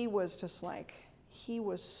he was just like, he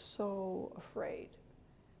was so afraid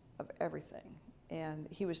of everything. And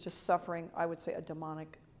he was just suffering, I would say, a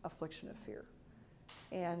demonic affliction of fear.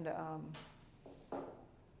 And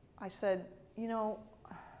I said,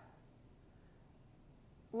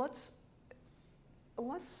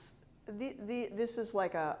 this is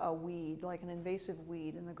like a weed, like an invasive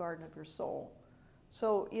weed in the garden of your soul.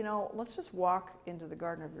 So, let's just walk into the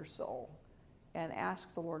garden of your soul and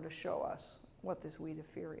ask the Lord to show us what this weed of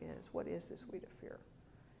fear is. What is this weed of fear?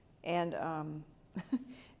 And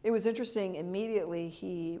it was interesting. Immediately,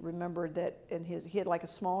 he remembered that he had like a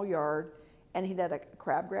small yard, and he'd had a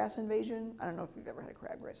crabgrass invasion. I don't know if you've ever had a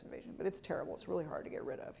crabgrass invasion, but it's terrible. It's really hard to get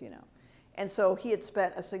rid of, And so he had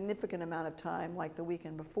spent a significant amount of time, like the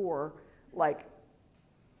weekend before, like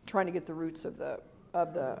trying to get the roots of the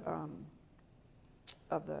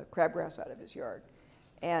crabgrass out of his yard.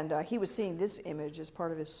 And he was seeing this image as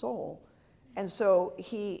part of his soul. And so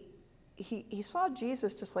he saw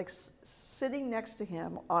Jesus just like sitting next to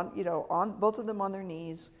him on both of them on their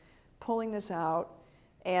knees, pulling this out.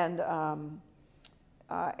 And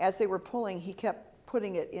as they were pulling, he kept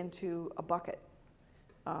putting it into a bucket.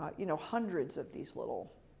 Hundreds of these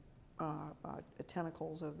little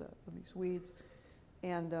tentacles of these weeds.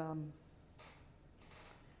 And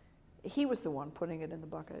he was the one putting it in the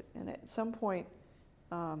bucket. And at some point,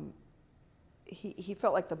 he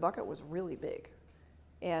felt like the bucket was really big.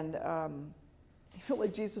 And he felt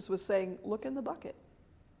like Jesus was saying, look in the bucket.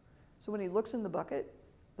 So when he looks in the bucket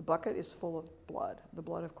is full of blood, the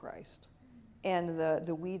blood of Christ. And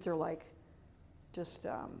the weeds are like just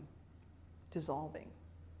dissolving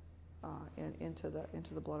into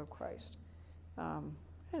the blood of Christ. And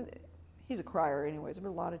he's a crier anyways. There were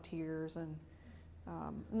a lot of tears, and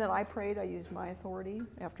And then I prayed. I used my authority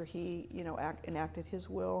after he, enacted his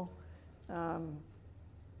will.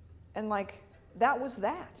 And like, that was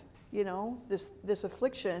that, this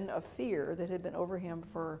affliction of fear that had been over him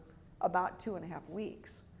for about 2.5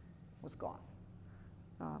 weeks was gone.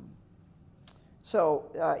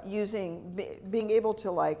 Being able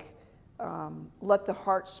to let the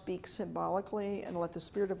heart speak symbolically and let the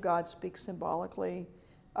Spirit of God speak symbolically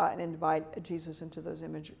and invite Jesus into those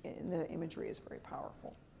the imagery is very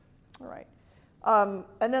powerful. All right.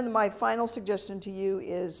 And then my final suggestion to you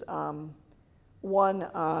is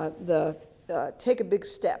take a big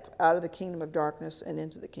step out of the kingdom of darkness and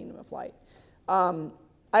into the kingdom of light.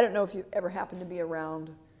 I don't know if you've ever happened to be around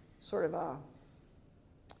sort of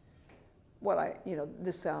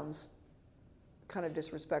this sounds kind of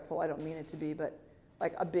disrespectful. I don't mean it to be, but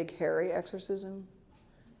like a big hairy exorcism.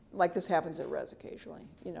 Like this happens at Res occasionally.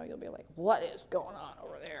 You'll be like, what is going on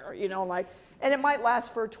over there? And it might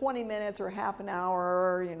last for 20 minutes or half an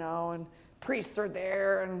hour, and priests are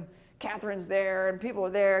there and Catherine's there and people are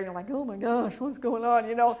there, and you're like, oh my gosh, what's going on?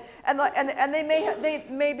 And they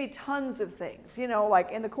may be tons of things,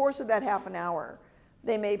 like in the course of that half an hour,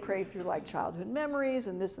 they may pray through like childhood memories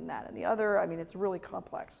and this and that and the other. I mean, it's really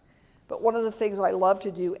complex. But one of the things I love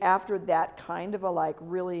to do after that kind of a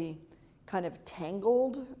really kind of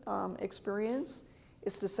tangled experience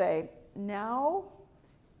is to say, now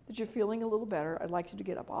that you're feeling a little better, I'd like you to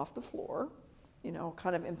get up off the floor,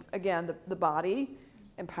 kind of, again, the body,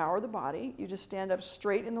 empower the body. You just stand up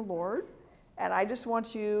straight in the Lord. And I just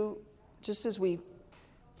want you, just as we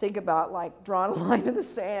think about like drawing a line in the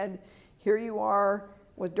sand, here you are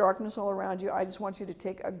with darkness all around you. I just want you to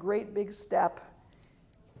take a great big step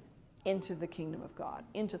into the kingdom of God,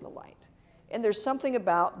 into the light. And there's something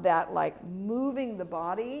about that, like moving the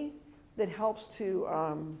body, that helps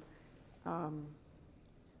to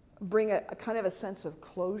bring a kind of a sense of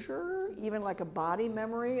closure, even like a body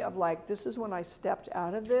memory of like, this is when I stepped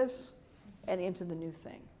out of this and into the new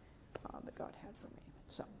thing that God had for me.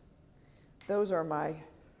 So those are my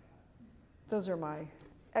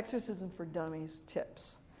Exorcism for Dummies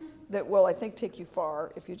tips that will, I think, take you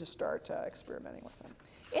far if you just start experimenting with them.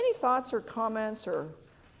 Any thoughts or comments or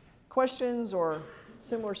questions, or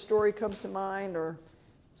similar story comes to mind, or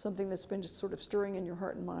something that's been just sort of stirring in your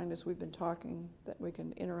heart and mind as we've been talking that we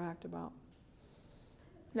can interact about?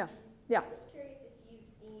 Yeah. I'm just curious if you've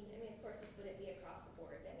seen, of course this wouldn't be across the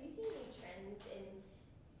board, but have you seen any trends in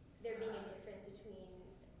there being a difference between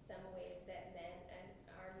some ways that men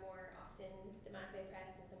are more often demonically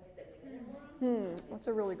oppressed and some ways that women are more often? That's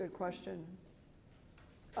a really good question.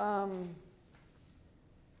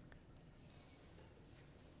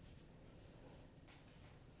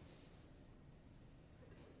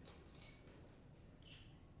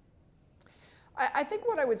 I think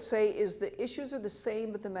what I would say is the issues are the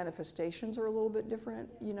same, but the manifestations are a little bit different.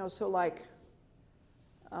 So like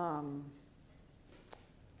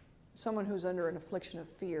someone who's under an affliction of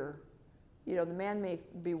fear, the man may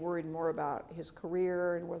be worried more about his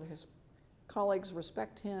career and whether his colleagues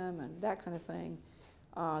respect him and that kind of thing.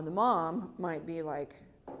 The mom might be like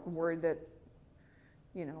worried that,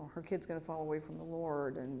 her kid's going to fall away from the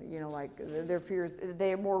Lord, and, like their fears,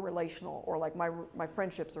 they're more relational, or like my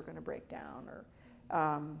friendships are going to break down, or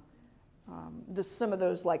some of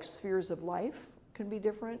those like spheres of life can be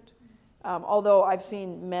different. Although I've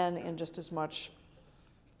seen men in just as much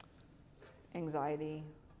anxiety,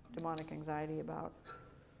 demonic anxiety about,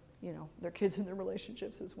 their kids and their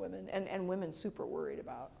relationships as women, and women super worried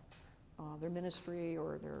about their ministry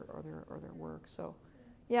or their work. So,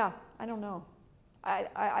 yeah, I don't know.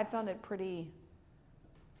 I found it pretty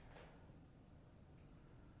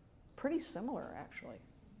similar, actually.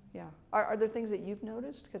 Yeah. Are there things that you've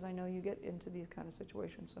noticed? Because I know you get into these kind of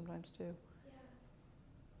situations sometimes too.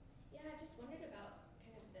 Yeah, I just wondered about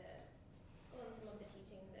kind of some of the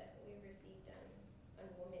teaching that we've received on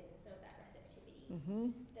women and some of that receptivity.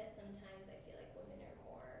 Mm-hmm. That sometimes I feel like women are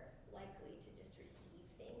more likely to just receive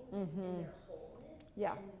things Mm-hmm. in their wholeness.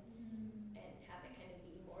 Yeah. And have it kind of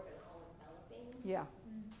be more of an all-enveloping Yeah.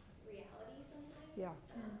 reality sometimes. Yeah.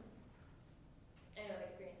 I know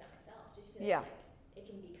I've experienced that myself. Just feel Yeah. like it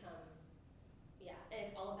can become, and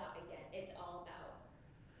it's all about, again, it's all about,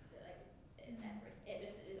 like, it's everything. It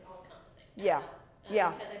just is all encompassing. Yeah.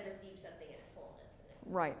 Yeah. Because I've received something in its wholeness. And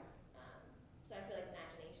it's, Right. So I feel like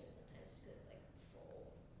imagination sometimes just because it's like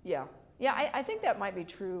full. Yeah. Yeah, I think that might be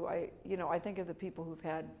true. I think of the people who've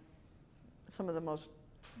had some of the most,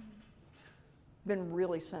 been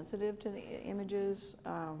really sensitive to the images,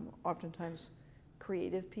 oftentimes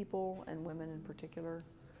creative people, and women in particular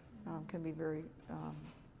can be very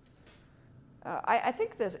I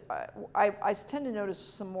think this, I tend to notice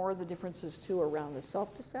some more of the differences too around the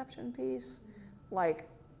self-deception piece, like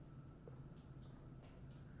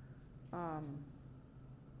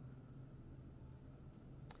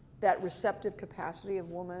that receptive capacity of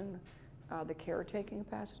woman, the caretaking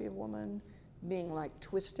capacity of woman, being like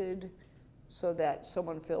twisted so that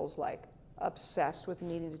someone feels like obsessed with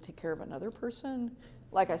needing to take care of another person.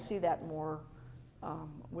 Like I see that more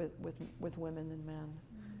with women than men.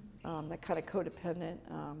 That kind of codependent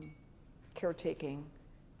caretaking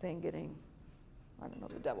thing getting, I don't know,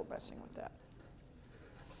 the devil messing with that.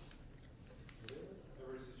 Are there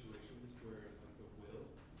ever situations where like the will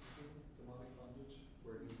is in demonic bondage,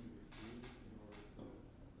 where it needs to be freed in order to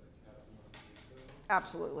like have someone engage that?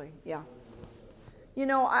 Absolutely, yeah. You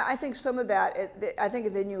know, I think some of that, I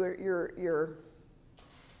think then you're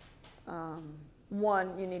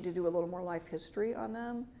one, you need to do a little more life history on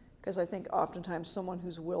them, because I think oftentimes someone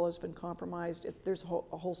whose will has been compromised, there's a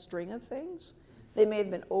whole string of things. They may have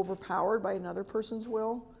been overpowered by another person's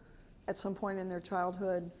will at some point in their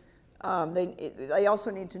childhood. They also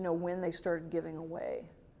need to know when they started giving away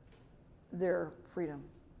their freedom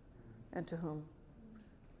and to whom.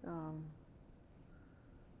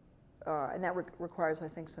 And that requires, I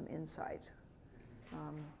think, some insight.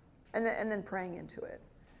 And then praying into it.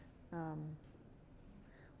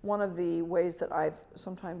 One of the ways that I've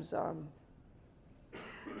sometimes, I'm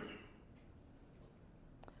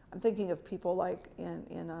thinking of people like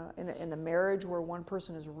in a marriage where one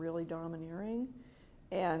person is really domineering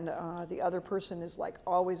and the other person is like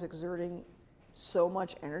always exerting so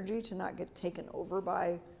much energy to not get taken over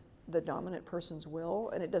by the dominant person's will,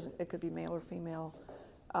 and it could be male or female.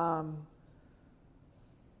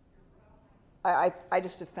 I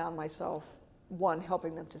just have found myself, one,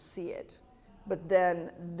 helping them to see it, but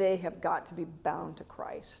then they have got to be bound to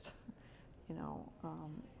Christ, you know.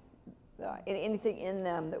 Anything in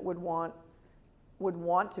them that would want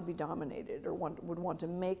to be dominated or would want to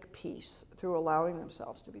make peace through allowing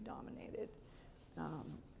themselves to be dominated,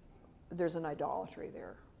 there's an idolatry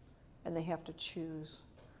there, and they have to choose,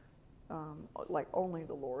 like only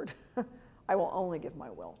the Lord. I will only give my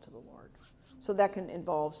will to the Lord. So that can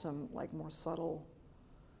involve some like more subtle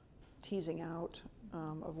teasing out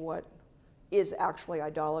of what is actually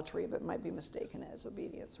idolatry, but might be mistaken as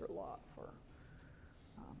obedience or law for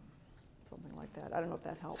something like that. I don't know if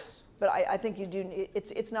that helps, but I think you do.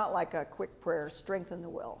 It's not like a quick prayer, strengthen the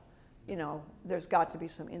will. You know, there's got to be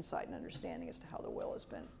some insight and understanding as to how the will has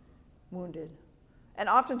been wounded, and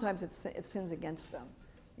oftentimes it sins against them.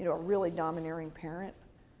 You know, a really domineering parent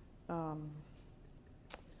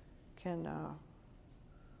can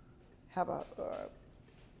have a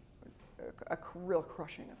real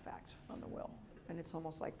crushing effect on the will. And it's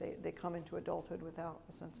almost like they come into adulthood without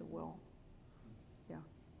a sense of will. Yeah.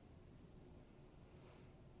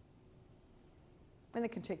 And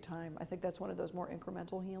it can take time. I think that's one of those more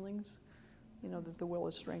incremental healings, you know, that the will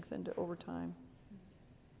is strengthened over time.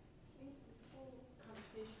 I think this whole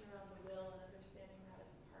conversation around the will and understanding that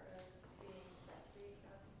as part of being set free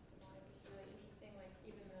from demonic is really interesting. Like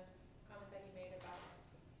even the comment that you made about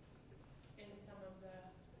in some of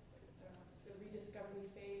the rediscovery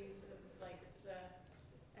phase of like the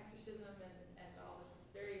exorcism and all this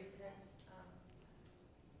very intense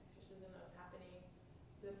exorcism that was happening,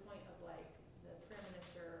 to the point of like the prayer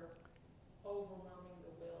minister overwhelming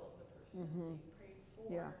the will of the person that's being prayed for.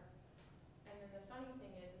 Yeah. And then the funny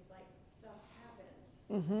thing is like stuff happens.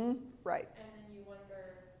 Right. And then you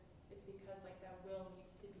wonder, it's because like that will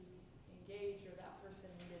needs to be engaged, or that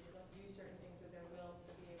person needed to like do certain things with their will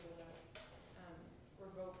to be able to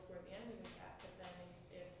revoke where the enemy was at. But then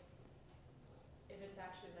if it's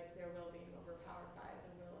actually like their will being overpowered by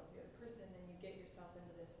the will of the other person, then you get yourself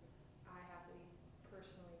into this, I have to be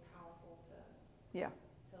personally powerful to Yeah.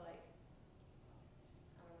 like,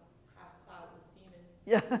 I don't know, have a cloud with demons.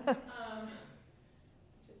 Yeah.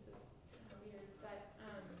 Which is just kind of weird. But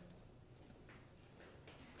I don't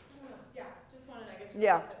know. Yeah, just wanted, I guess,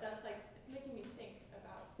 Yeah. but that's like, it's making me think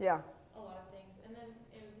about Yeah. a lot of things. And then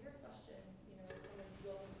in your question, you know, someone's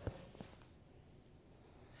will has been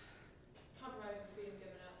compromised and freedom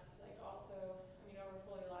given up. Like also, I mean, over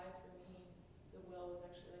Fully Alive for me, the will was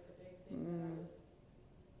actually like a big thing that I was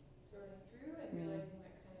sorting through and realizing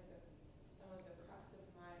that kind of some of the crux of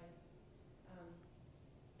my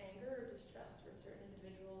anger or distrust towards certain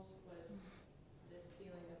individuals was this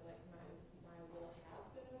feeling of like my will has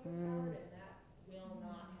been overpowered and that will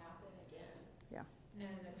not happen again. Yeah.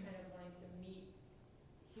 And the kind of wanting to meet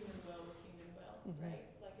human will with human will, right?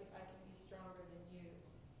 Like if I can be stronger than you,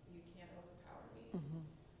 you can't overpower me.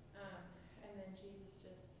 And then Jesus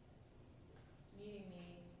just meeting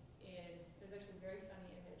me in, there's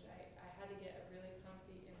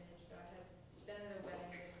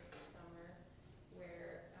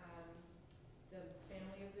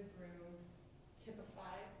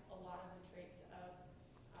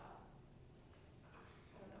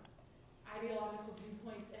theological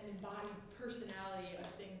viewpoints and embodied personality are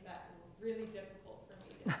things that were really difficult for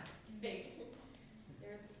me to face.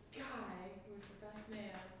 There's this guy who was the best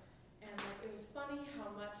man, and like it was funny how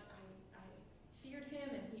much I feared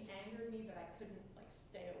him and he angered me, but I couldn't like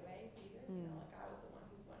stay away either. You know, like I was the one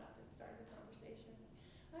who went up and started the conversation.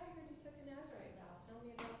 I heard you took a Nazarite vow. Tell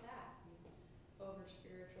me about that. You over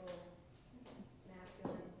spiritual,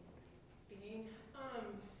 masculine being.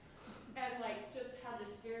 And like just had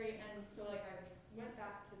this very, and so like went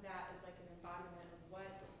back to that as like an embodiment of what,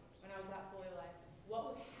 when I was that fully alive, what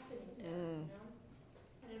was happening there, you know?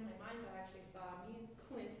 And in my mind's eye, I actually saw me and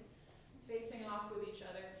Clint facing off with each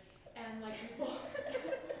other, and like we both,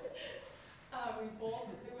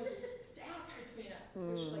 there was this staff between us,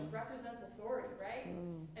 which like represents authority, right?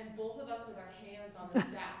 And both of us with our hands on the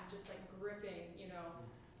staff, just like gripping, you know,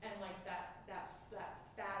 and like that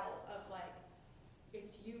battle of like,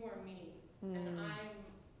 it's you or me, and I'm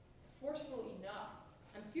forceful enough,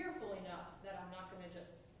 I'm fearful enough that I'm not going to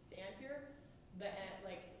just stand here, but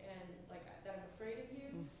that I'm afraid of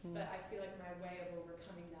you, but I feel like my way of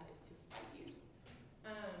overcoming that is to fight you.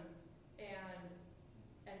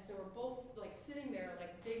 And so we're both like sitting there,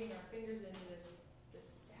 like digging our fingers into this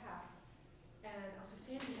staff, and I was like,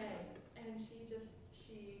 Sandy, hey, and she's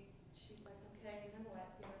like, okay, and then what,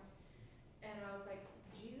 you know? And I was like,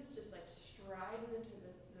 Jesus just like strides into the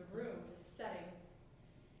room, the setting,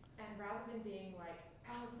 and rather than being like,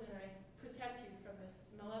 Allison, I protect you from this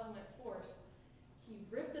malevolent force, he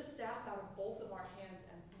ripped the staff out of both of our hands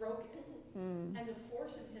and broke it. And the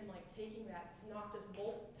force of him like taking that knocked us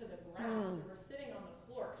both to the ground. So we're sitting on the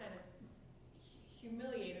floor, kind of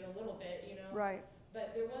humiliated a little bit, you know? Right.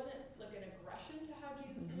 But there wasn't like an aggression to how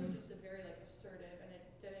Jesus moved, just a very like assertive, and it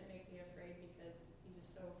didn't make me afraid because he was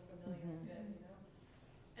so familiar and good, you know?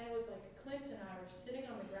 And it was like Clint and I were sitting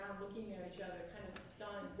on the ground looking at each other, kind of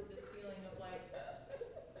stunned with this feeling of like,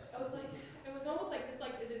 I was like, it was almost like this,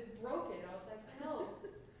 like it had broken. I was like, hell,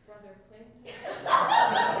 brother Clint.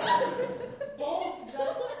 Both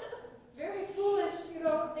just very foolish, you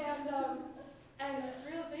know, and this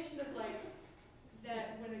realization of like,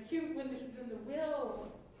 that when the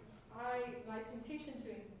will, my temptation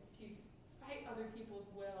to fight other people's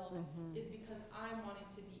will is because I'm wanting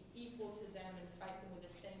to be equal to them and fight them with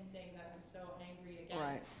the same thing that I'm so angry against.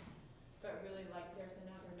 Right. But really, like, there's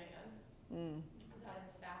another man that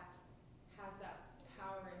in fact has that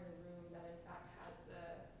power in the room, that in fact has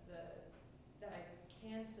that I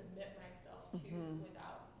can submit myself to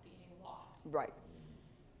without being lost. Right.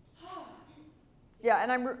 Yeah,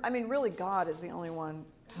 and I mean, really, God is the only one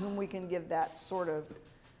to whom we can give that sort of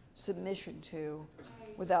submission to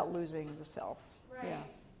without losing the self. Right. Yeah.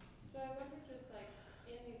 So I wonder, just like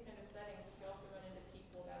in these kind of settings, if you also run into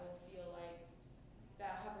people that will feel like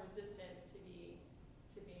that have resistance to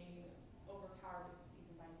being overpowered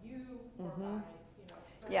even by you or by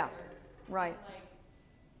pressure. Yeah. Right. And, like,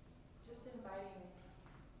 just inviting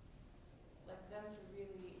like them to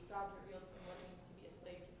really, God to reveal to them what it means to be a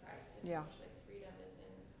slave to Christ, and Yeah. how much like freedom is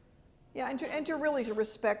in. Yeah, and to really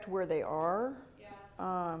respect where they are. Yeah.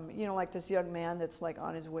 Like this young man that's like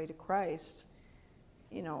on his way to Christ,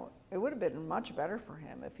 it would have been much better for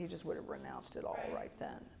him if he just would have renounced it all right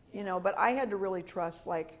then. But I had to really trust,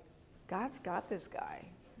 like, God's got this guy.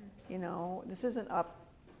 This isn't up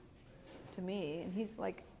to me. And he's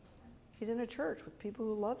in a church with people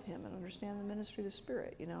who love him and understand the ministry of the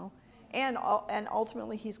Spirit, And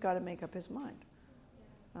ultimately he's got to make up his mind.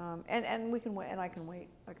 And we can wait, and I can wait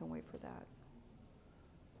for that.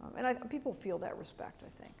 And people feel that respect, I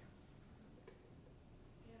think.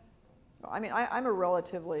 Yeah. I mean, I'm a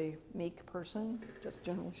relatively meek person, just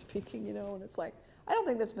generally speaking, and it's like, I don't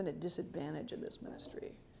think that's been a disadvantage in this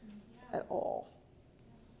ministry at all.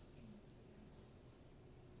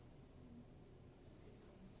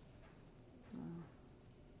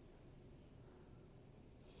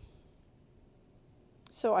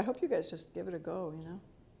 So I hope you guys just give it a go,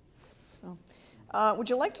 So, would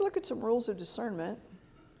you like to look at some rules of discernment?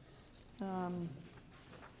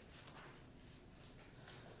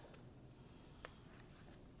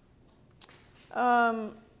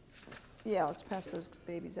 Yeah, let's pass those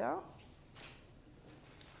babies out.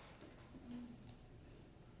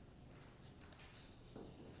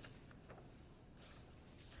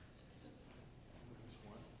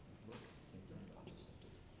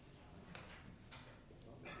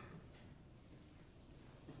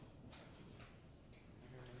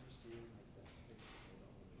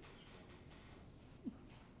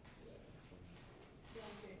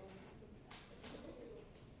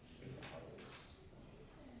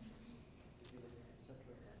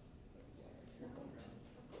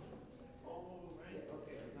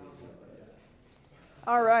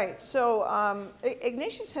 All right, so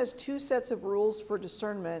Ignatius has two sets of rules for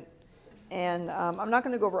discernment, and I'm not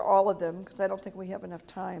going to go over all of them because I don't think we have enough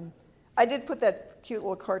time. I did put that cute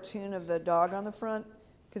little cartoon of the dog on the front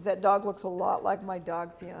because that dog looks a lot like my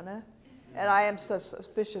dog Fiona, and I am so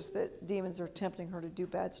suspicious that demons are tempting her to do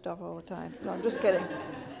bad stuff all the time. No, I'm just kidding.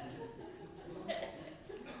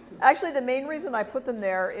 Actually, the main reason I put them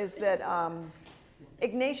there is that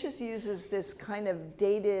Ignatius uses this kind of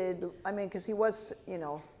dated, because he was,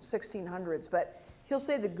 1600s, but he'll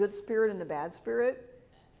say the good spirit and the bad spirit,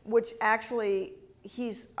 which actually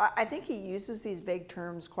I think he uses these vague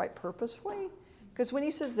terms quite purposefully, because when he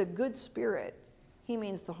says the good spirit, he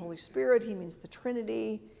means the Holy Spirit, he means the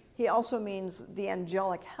Trinity, he also means the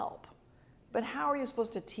angelic help. But how are you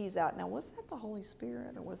supposed to tease out, now was that the Holy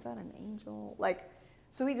Spirit or was that an angel?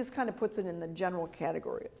 So he just kind of puts it in the general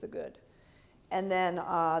category of the good. And then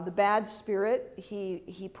the bad spirit,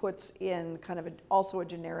 he puts in kind of also a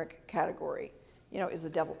generic category. Is the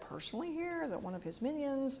devil personally here? Is it one of his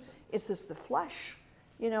minions? Is this the flesh?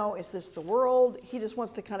 Is this the world? He just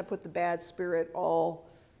wants to kind of put the bad spirit all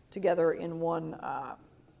together in one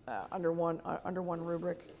under one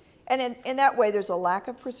rubric. And in that way, there's a lack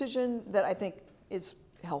of precision that I think is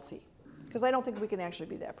healthy, because I don't think we can actually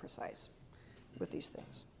be that precise with these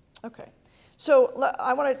things. Okay. So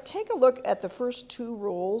I want to take a look at the first two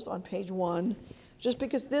rules on page 1, just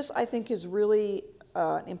because this, I think, is really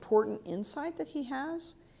an important insight that he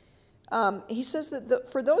has. He says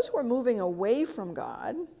that for those who are moving away from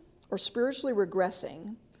God or spiritually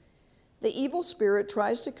regressing, the evil spirit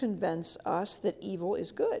tries to convince us that evil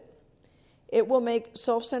is good. It will make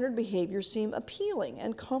self-centered behavior seem appealing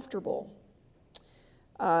and comfortable.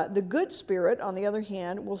 The good spirit, on the other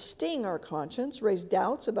hand, will sting our conscience, raise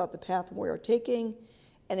doubts about the path we are taking,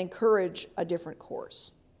 and encourage a different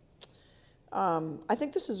course. I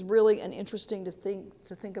think this is really an interesting to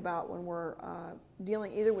think about when we're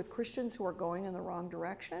dealing either with Christians who are going in the wrong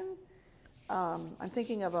direction. I'm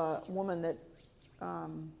thinking of a woman that,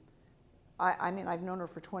 I've known her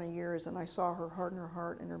for 20 years, and I saw her harden her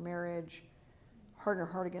heart in her marriage, harden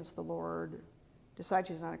her heart against the Lord, decide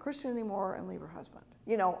she's not a Christian anymore, and leave her husband.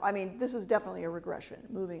 This is definitely a regression,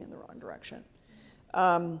 moving in the wrong direction.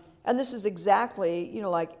 And this is exactly,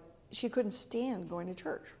 like she couldn't stand going to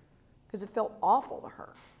church because it felt awful to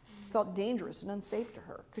her. It felt dangerous and unsafe to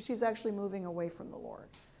her because she's actually moving away from the Lord.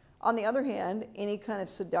 On the other hand, any kind of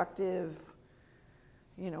seductive,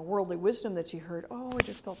 worldly wisdom that she heard, it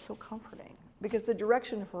just felt so comforting because the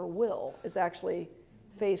direction of her will is actually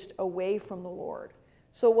faced away from the Lord.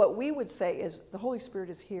 So what we would say is, the Holy Spirit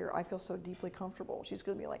is here. I feel so deeply comfortable. She's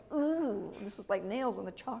going to be like, ooh, this is like nails on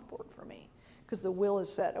the chalkboard for me, because the will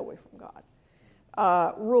is set away from God.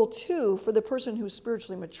 Rule 2, for the person who's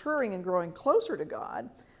spiritually maturing and growing closer to God,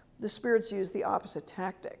 the spirits use the opposite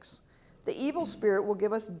tactics. The evil spirit will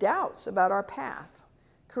give us doubts about our path,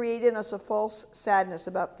 create in us a false sadness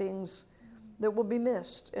about things that will be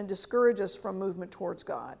missed, and discourage us from movement towards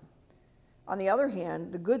God. On the other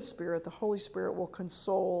hand, the good spirit, the Holy Spirit, will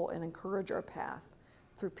console and encourage our path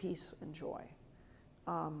through peace and joy.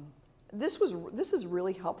 This is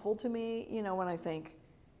really helpful to me, when I think,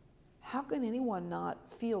 how can anyone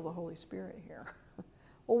not feel the Holy Spirit here?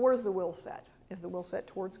 Well, where's the will set? Is the will set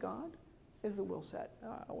towards God? Is the will set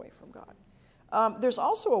away from God? There's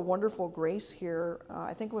also a wonderful grace here,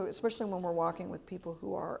 I think, especially when we're walking with people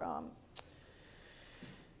who are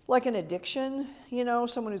like an addiction,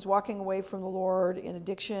 someone who's walking away from the Lord in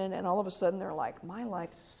addiction, and all of a sudden they're like, my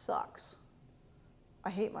life sucks. I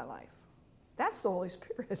hate my life. That's the Holy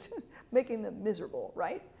Spirit making them miserable,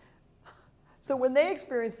 right? So when they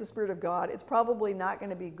experience the Spirit of God, it's probably not going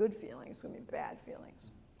to be good feelings, it's going to be bad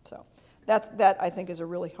feelings. So that I think is a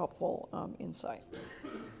really helpful insight.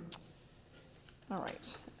 All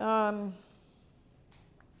right.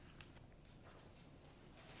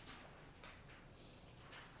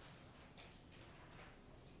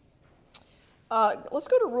 Let's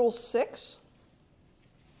go to Rule 6.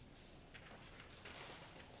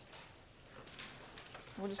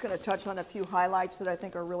 We're just going to touch on a few highlights that I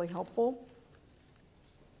think are really helpful.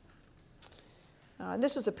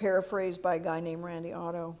 This is a paraphrase by a guy named Randy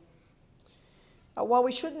Otto. While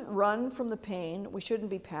we shouldn't run from the pain, we shouldn't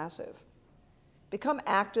be passive. Become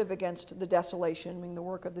active against the desolation, meaning the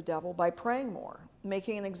work of the devil, by praying more,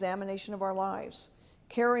 making an examination of our lives,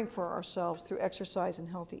 caring for ourselves through exercise and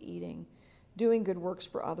healthy eating, doing good works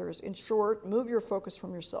for others. In short, move your focus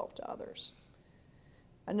from yourself to others.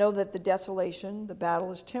 I know that the desolation, the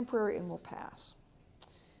battle is temporary and will pass.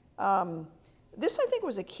 This, I think,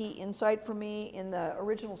 was a key insight for me. In the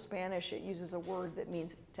original Spanish, it uses a word that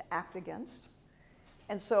means to act against.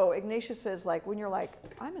 And so Ignatius says, like, when you're like,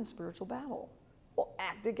 I'm in spiritual battle, well,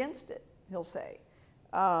 act against it, he'll say.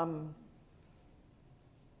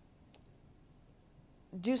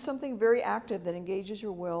 Do something very active that engages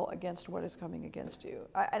your will against what is coming against you.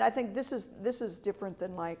 And I think this is different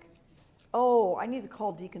than like, oh, I need to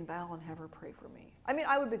call Deacon Val and have her pray for me. I mean,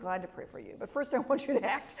 I would be glad to pray for you, but first I want you to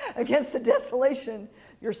act against the desolation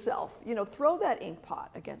yourself. You know, throw that ink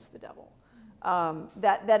pot against the devil.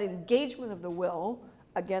 That engagement of the will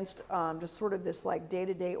against just sort of this like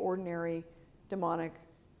day-to-day ordinary demonic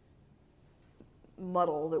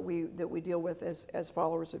muddle that we deal with as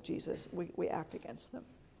followers of Jesus. We act against them.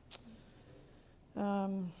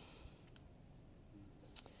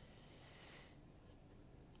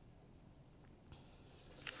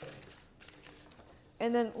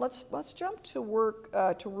 And then let's jump to work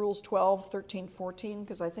to rules 12, 13, 14,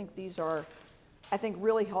 because I think these are,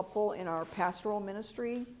 really helpful in our pastoral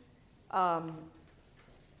ministry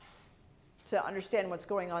to understand what's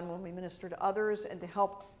going on when we minister to others and to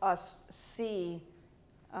help us see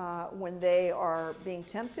when they are being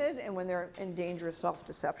tempted and when they're in danger of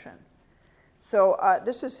self-deception. So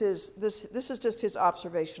this is just his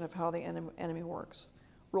observation of how the enemy works.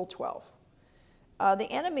 Rule 12.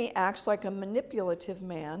 The enemy acts like a manipulative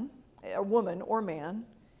man, a woman or man,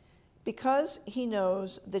 because he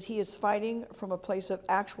knows that he is fighting from a place of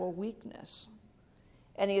actual weakness,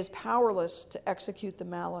 and he is powerless to execute the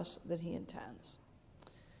malice that he intends.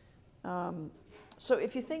 So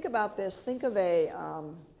if you think about this, think of a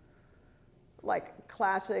like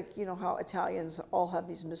classic, you know how Italians all have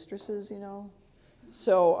these mistresses, you know?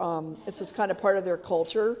 So it's just kind of part of their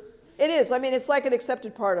culture. It is. I mean, it's like an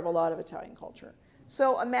accepted part of a lot of Italian culture.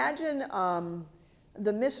 So imagine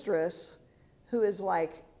the mistress who is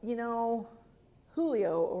like, you know,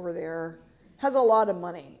 Julio over there has a lot of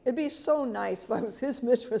money. It'd be so nice if I was his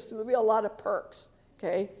mistress. There'd be a lot of perks,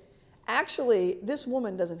 okay? Actually, this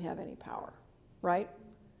woman doesn't have any power, right?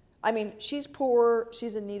 I mean, she's poor.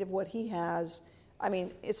 She's in need of what he has. I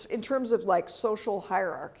mean, it's in terms of like social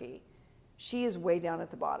hierarchy, she is way down at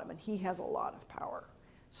the bottom, and he has a lot of power.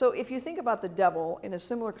 So if you think about the devil in a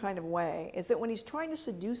similar kind of way, is that when he's trying to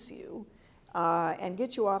seduce you and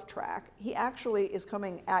get you off track, he actually is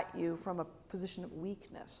coming at you from a position of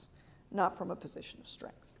weakness, not from a position of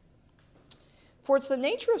strength. For it's the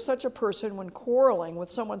nature of such a person when quarreling with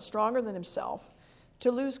someone stronger than himself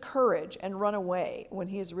to lose courage and run away when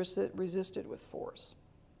he is resisted with force.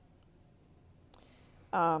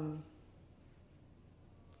 I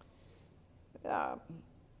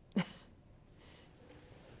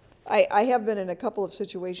have been in a couple of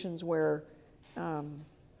situations where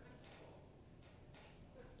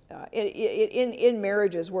in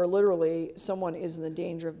marriages where literally someone is in the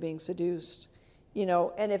danger of being seduced, you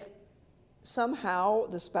know, and if somehow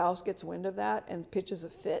the spouse gets wind of that and pitches a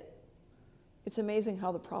fit, it's amazing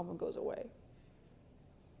how the problem goes away.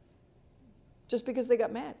 Just because they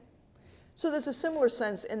got mad. So there's a similar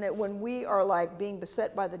sense in that when we are like being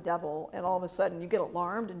beset by the devil and all of a sudden you get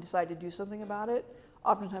alarmed and decide to do something about it,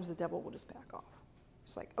 oftentimes the devil will just back off.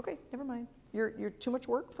 It's like, okay, never mind. You're too much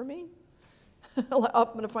work for me. I'm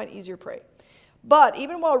going to find easier prey. But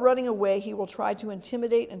even while running away, he will try to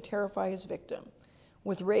intimidate and terrify his victim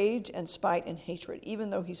with rage and spite and hatred,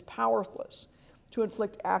 even though he's powerless to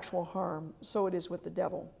inflict actual harm. So it is with the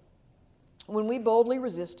devil. When we boldly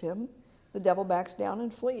resist him, the devil backs down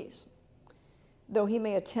and flees, though he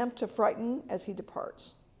may attempt to frighten as he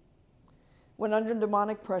departs. When under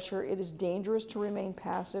demonic pressure, it is dangerous to remain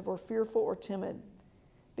passive or fearful or timid,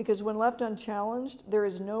 because when left unchallenged, there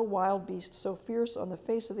is no wild beast so fierce on the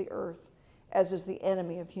face of the earth as is the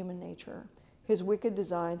enemy of human nature. His wicked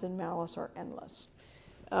designs and malice are endless.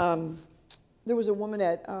 There was a woman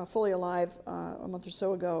at Fully Alive a month or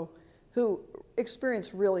so ago who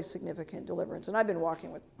experienced really significant deliverance, and I've been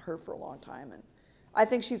walking with her for a long time, and I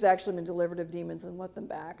think she's actually been delivered of demons and let them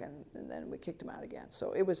back, and then we kicked them out again.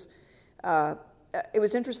 So it was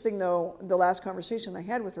interesting, though, the last conversation I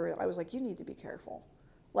had with her, I was like, you need to be careful.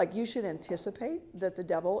 Like, you should anticipate that the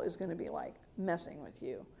devil is going to be, like, messing with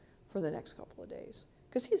you for the next couple of days,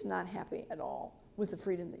 because he's not happy at all with the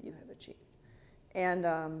freedom that you have achieved. And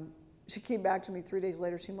she came back to me 3 days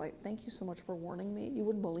later. She was like, thank you so much for warning me. You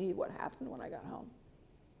wouldn't believe what happened when I got home.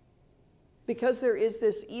 Because there is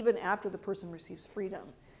this, even after the person receives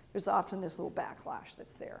freedom, there's often this little backlash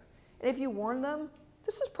that's there. And if you warn them,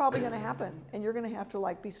 this is probably going to happen, and you're going to have to,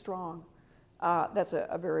 like, be strong. That's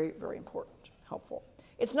a very, very important, helpful.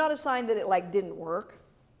 It's not a sign that it, like, didn't work.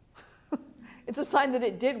 It's a sign that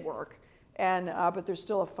it did work, and but there's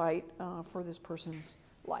still a fight for this person's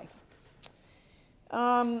life.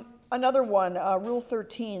 Another one, Rule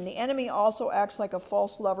 13. The enemy also acts like a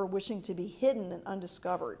false lover wishing to be hidden and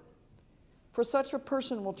undiscovered. For such a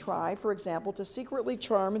person will try, for example, to secretly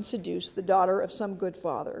charm and seduce the daughter of some good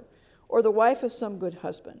father or the wife of some good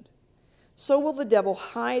husband. So will the devil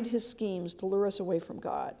hide his schemes to lure us away from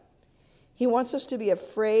God. He wants us to be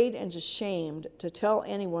afraid and ashamed to tell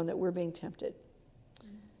anyone that we're being tempted.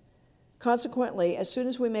 Consequently, as soon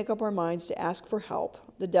as we make up our minds to ask for help,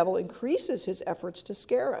 the devil increases his efforts to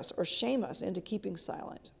scare us or shame us into keeping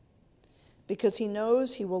silent, because he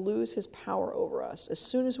knows he will lose his power over us as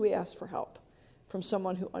soon as we ask for help from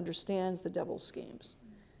someone who understands the devil's schemes.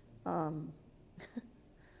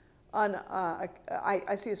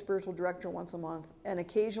 I see a spiritual director once a month, and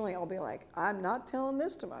occasionally I'll be like, I'm not telling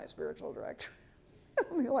this to my spiritual director.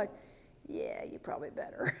 I'll be like, yeah, you probably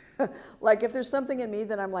better. Like if there's something in me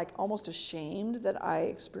that I'm like almost ashamed that I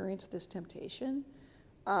experienced this temptation,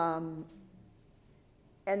 and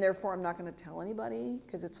therefore I'm not going to tell anybody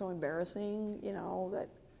because it's so embarrassing, that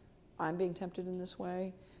I'm being tempted in this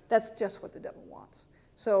way. That's just what the devil wants.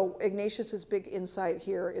 So Ignatius's big insight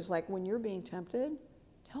here is like, when you're being tempted,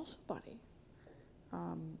 tell somebody.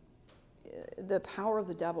 The power of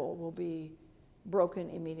the devil will be broken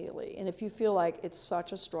immediately. And if you feel like it's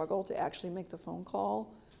such a struggle to actually make the phone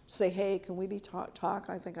call, say, hey, can we be talk?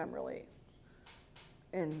 I think I'm really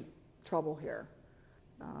in trouble here.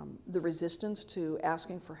 The resistance to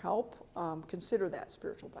asking for help, consider that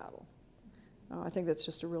spiritual battle. I think that's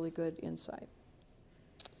just a really good insight.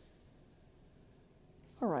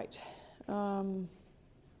 All right.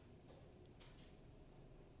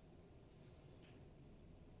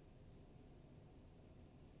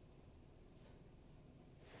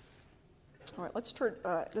 All right, let's turn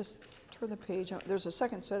the page. There's a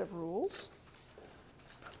second set of rules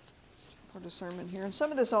for discernment here. And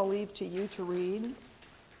some of this I'll leave to you to read.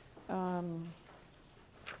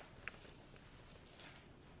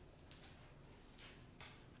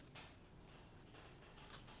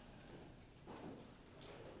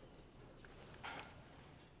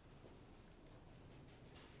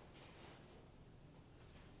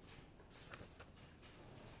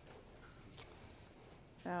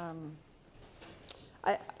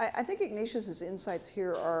 I think Ignatius's insights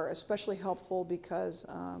here are especially helpful because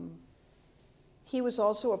he was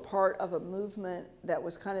also a part of a movement that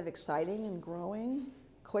was kind of exciting and growing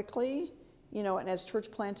quickly, and as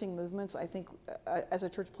church planting movements, I think, as a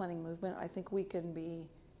church planting movement, I think we can be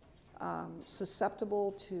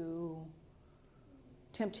susceptible to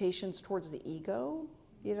temptations towards the ego,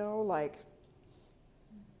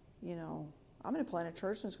 I'm going to plant a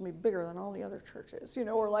church and it's going to be bigger than all the other churches,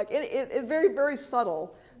 or like it's very, very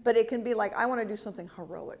subtle, but it can be like, I want to do something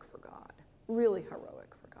heroic for God, really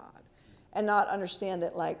heroic for God, and not understand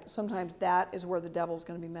that like sometimes that is where the devil's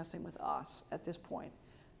going to be messing with us at this point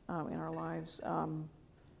in our lives.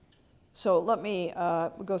 So let me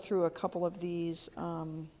go through a couple of these.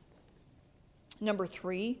 Number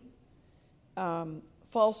 3,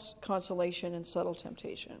 false consolation and subtle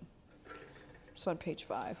temptation. It's on page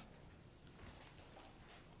 5.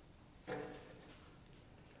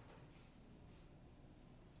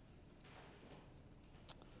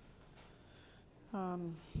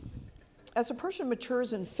 As a person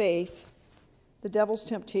matures in faith, the devil's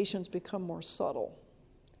temptations become more subtle,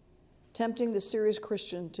 tempting the serious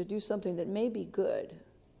Christian to do something that may be good,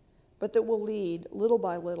 but that will lead, little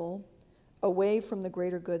by little, away from the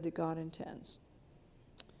greater good that God intends.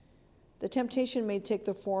 The temptation may take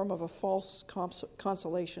the form of a false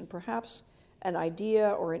consolation, perhaps an idea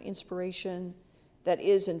or an inspiration that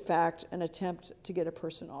is, in fact, an attempt to get a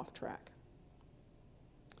person off track.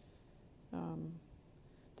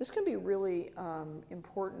 This can be really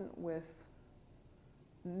important with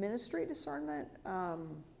ministry discernment.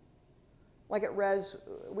 Like at Res,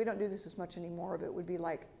 we don't do this as much anymore, but it would be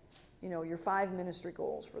like, your 5 ministry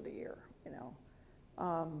goals for the year,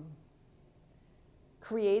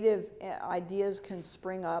 Creative ideas can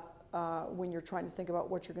spring up when you're trying to think about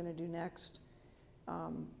what you're going to do next.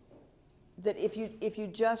 That if you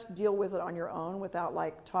just deal with it on your own without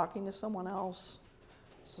like talking to someone else,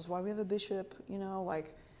 this is why we have a bishop,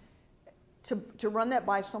 to run that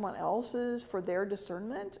by someone else's for their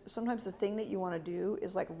discernment, sometimes the thing that you want to do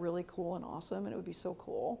is like really cool and awesome, and it would be so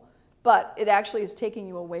cool, but it actually is taking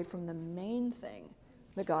you away from the main thing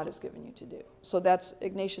that God has given you to do. So that's,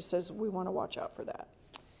 Ignatius says, we want to watch out for that.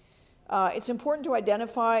 It's important to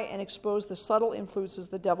identify and expose the subtle influences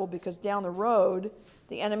of the devil, because down the road,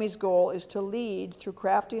 the enemy's goal is to lead through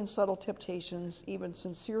crafty and subtle temptations, even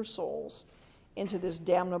sincere souls, into this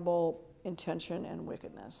damnable intention and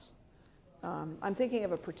wickedness. I'm thinking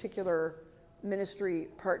of a particular ministry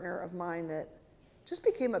partner of mine that just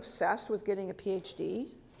became obsessed with getting a PhD.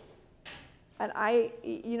 And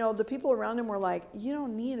the people around him were like, you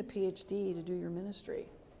don't need a PhD to do your ministry.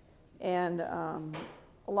 And a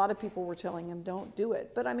lot of people were telling him, don't do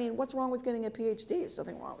it. But I mean, what's wrong with getting a PhD? There's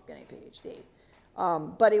nothing wrong with getting a PhD.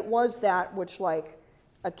 But it was that which like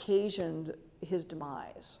occasioned his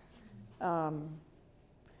demise. But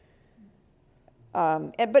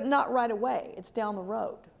not right away. It's down the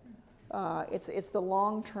road. It's the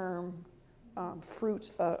long-term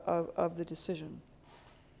fruit of the decision.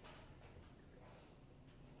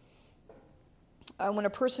 When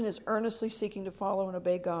a person is earnestly seeking to follow and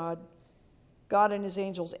obey God, God and his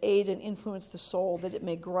angels aid and influence the soul that it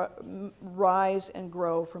may rise and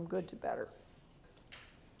grow from good to better.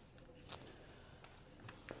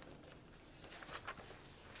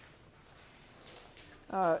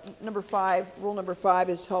 Rule number 5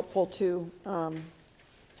 is helpful too.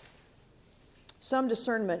 Some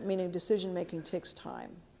discernment, meaning decision-making, takes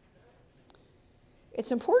time.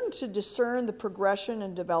 It's important to discern the progression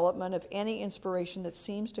and development of any inspiration that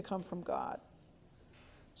seems to come from God.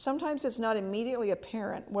 Sometimes it's not immediately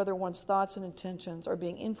apparent whether one's thoughts and intentions are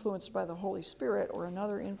being influenced by the Holy Spirit or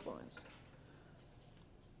another influence.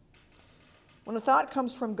 When a thought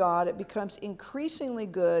comes from God, it becomes increasingly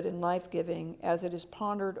good and life-giving as it is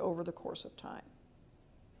pondered over the course of time.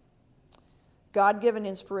 God-given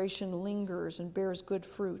inspiration lingers and bears good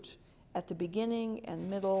fruit at the beginning and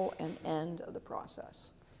middle and end of the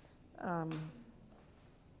process.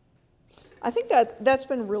 I think that's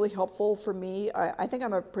been really helpful for me. I think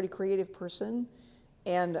I'm a pretty creative person,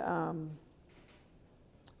 and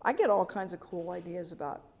I get all kinds of cool ideas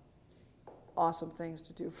about awesome things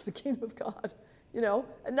to do for the kingdom of God, and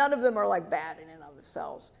none of them are like bad in and of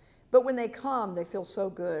themselves. But when they come, they feel so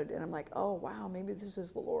good, and I'm like, oh, wow, maybe this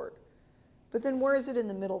is the Lord. But then where is it in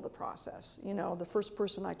the middle of the process? The first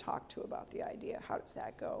person I talk to about the idea, how does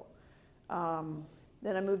that go?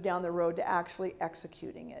 Then I move down the road to actually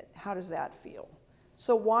executing it. How does that feel?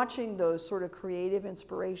 So watching those sort of creative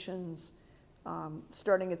inspirations,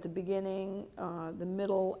 starting at the beginning, the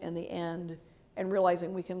middle, and the end, and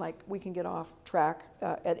realizing we can get off track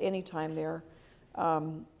at any time there.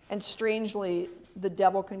 And strangely, the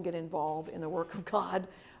devil can get involved in the work of God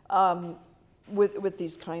with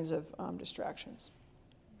these kinds of distractions.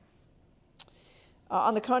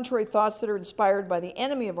 On the contrary, thoughts that are inspired by the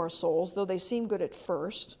enemy of our souls, though they seem good at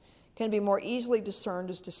first, can be more easily discerned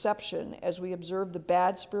as deception as we observe the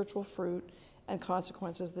bad spiritual fruit and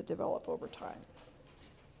consequences that develop over time.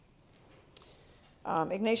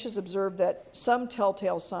 Ignatius observed that some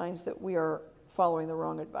telltale signs that we are following the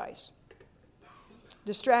wrong advice.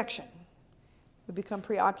 Distraction. We become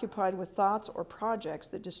preoccupied with thoughts or projects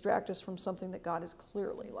that distract us from something that God has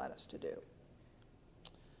clearly led us to do.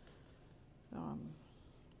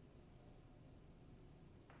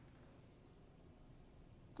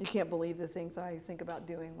 You can't believe the things I think about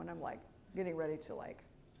doing when I'm getting ready to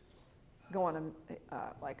go on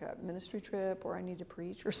a ministry trip, or I need to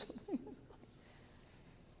preach or something.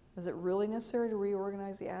 Is it really necessary to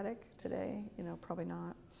reorganize the attic today? Probably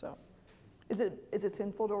not. So, is it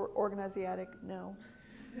sinful to organize the attic? No.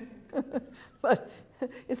 But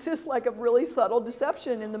it's just like a really subtle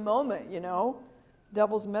deception in the moment.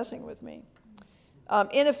 Devil's messing with me.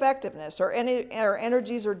 Ineffectiveness. Our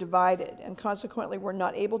energies are divided, and consequently we're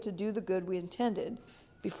not able to do the good we intended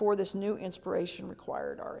before this new inspiration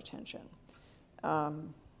required our attention.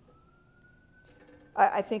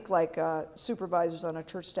 I think supervisors on a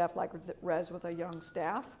church staff like Res with a young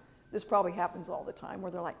staff, this probably happens all the time,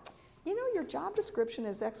 where they're like, your job description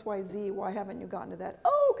is XYZ, why haven't you gotten to that?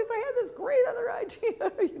 Oh, because I had this great other idea,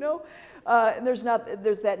 and there's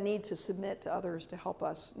that need to submit to others to help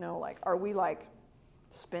us know, are we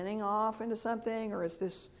spinning off into something, or is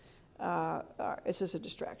this a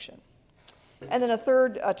distraction? And then a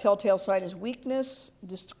third telltale sign is weakness,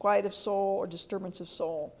 disquiet of soul, or disturbance of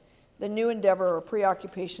soul. The new endeavor or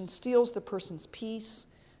preoccupation steals the person's peace,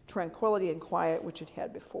 tranquility, and quiet which it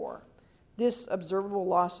had before. This observable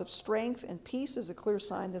loss of strength and peace is a clear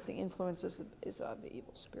sign that the influence is of the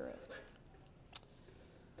evil spirit.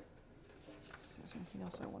 Is there anything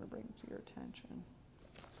else I want to bring to your attention?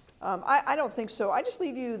 I don't think so. I just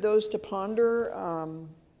leave you those to ponder,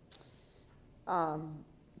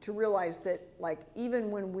 to realize that, even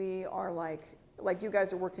when we are like you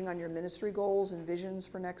guys are working on your ministry goals and visions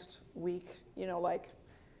for next week,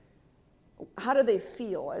 how do they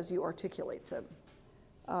feel as you articulate them?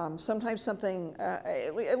 Sometimes something,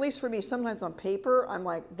 at least for me, sometimes on paper, I'm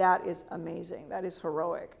like, that is amazing, that is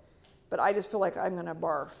heroic. But I just feel like I'm going to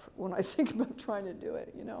barf when I think about trying to do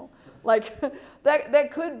it,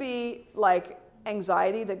 That could be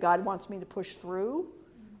anxiety that God wants me to push through.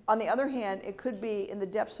 On the other hand, it could be in the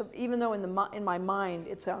depths of, even though in my mind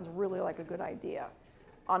it sounds really like a good idea,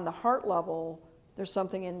 on the heart level, there's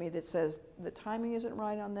something in me that says the timing isn't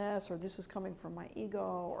right on this, or this is coming from my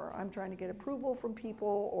ego, or I'm trying to get approval from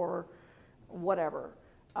people, or whatever.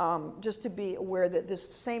 Just to be aware that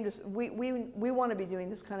this same, we want to be doing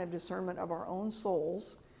this kind of discernment of our own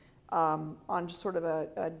souls on just sort of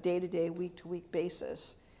a day-to-day, week-to-week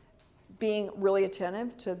basis. Being really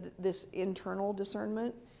attentive to this internal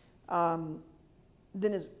discernment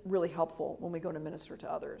then is really helpful when we go to minister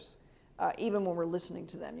to others. Even when we're listening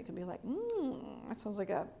to them, you can be like, that sounds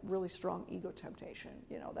like a really strong ego temptation.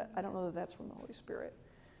 You know, that I don't know that that's from the Holy Spirit.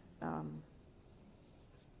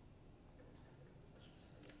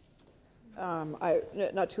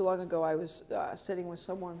 Not too long ago, I was sitting with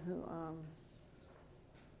someone who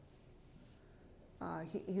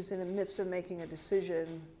he's in the midst of making a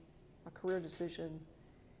decision, a career decision,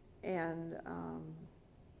 and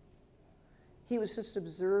he was just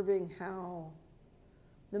observing how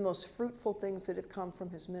the most fruitful things that have come from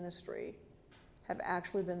his ministry have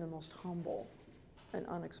actually been the most humble and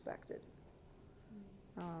unexpected.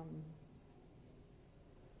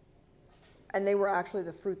 And they were actually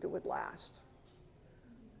the fruit that would last.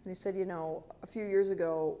 And he said, you know, a few years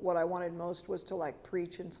ago, what I wanted most was to like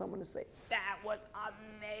preach and someone to say, that was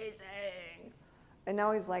amazing. And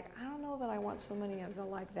now he's like, I don't know that I want so many of the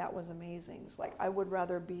like, that was amazing. It's like, I would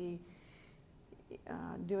rather be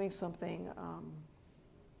doing something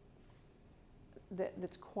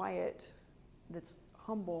that's quiet, that's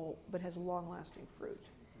humble, but has long-lasting fruit.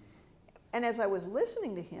 And as I was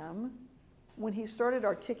listening to him, when he started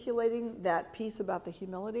articulating that piece about the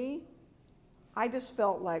humility, I just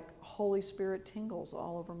felt like Holy Spirit tingles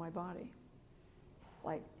all over my body.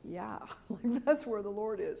 Like, yeah, like that's where the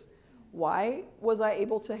Lord is. Why was I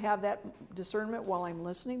able to have that discernment while I'm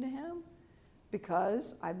listening to him?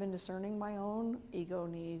 Because I've been discerning my own ego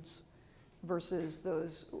needs versus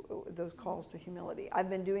those calls to humility. I've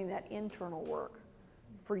been doing that internal work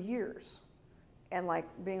for years. And like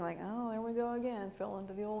being like, oh, there we go again, fell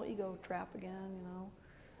into the old ego trap again, you know.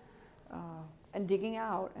 And digging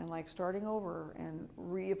out and like starting over and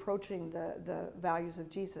reapproaching the values of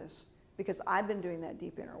Jesus. Because I've been doing that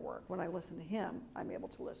deep inner work. When I listen to him, I'm able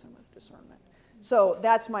to listen with discernment. So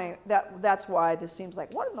that's why this seems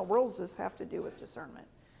like, what in the world does this have to do with discernment?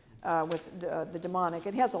 With the demonic.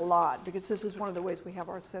 It has a lot, because this is one of the ways we have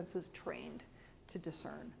our senses trained to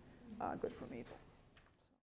discern good from evil.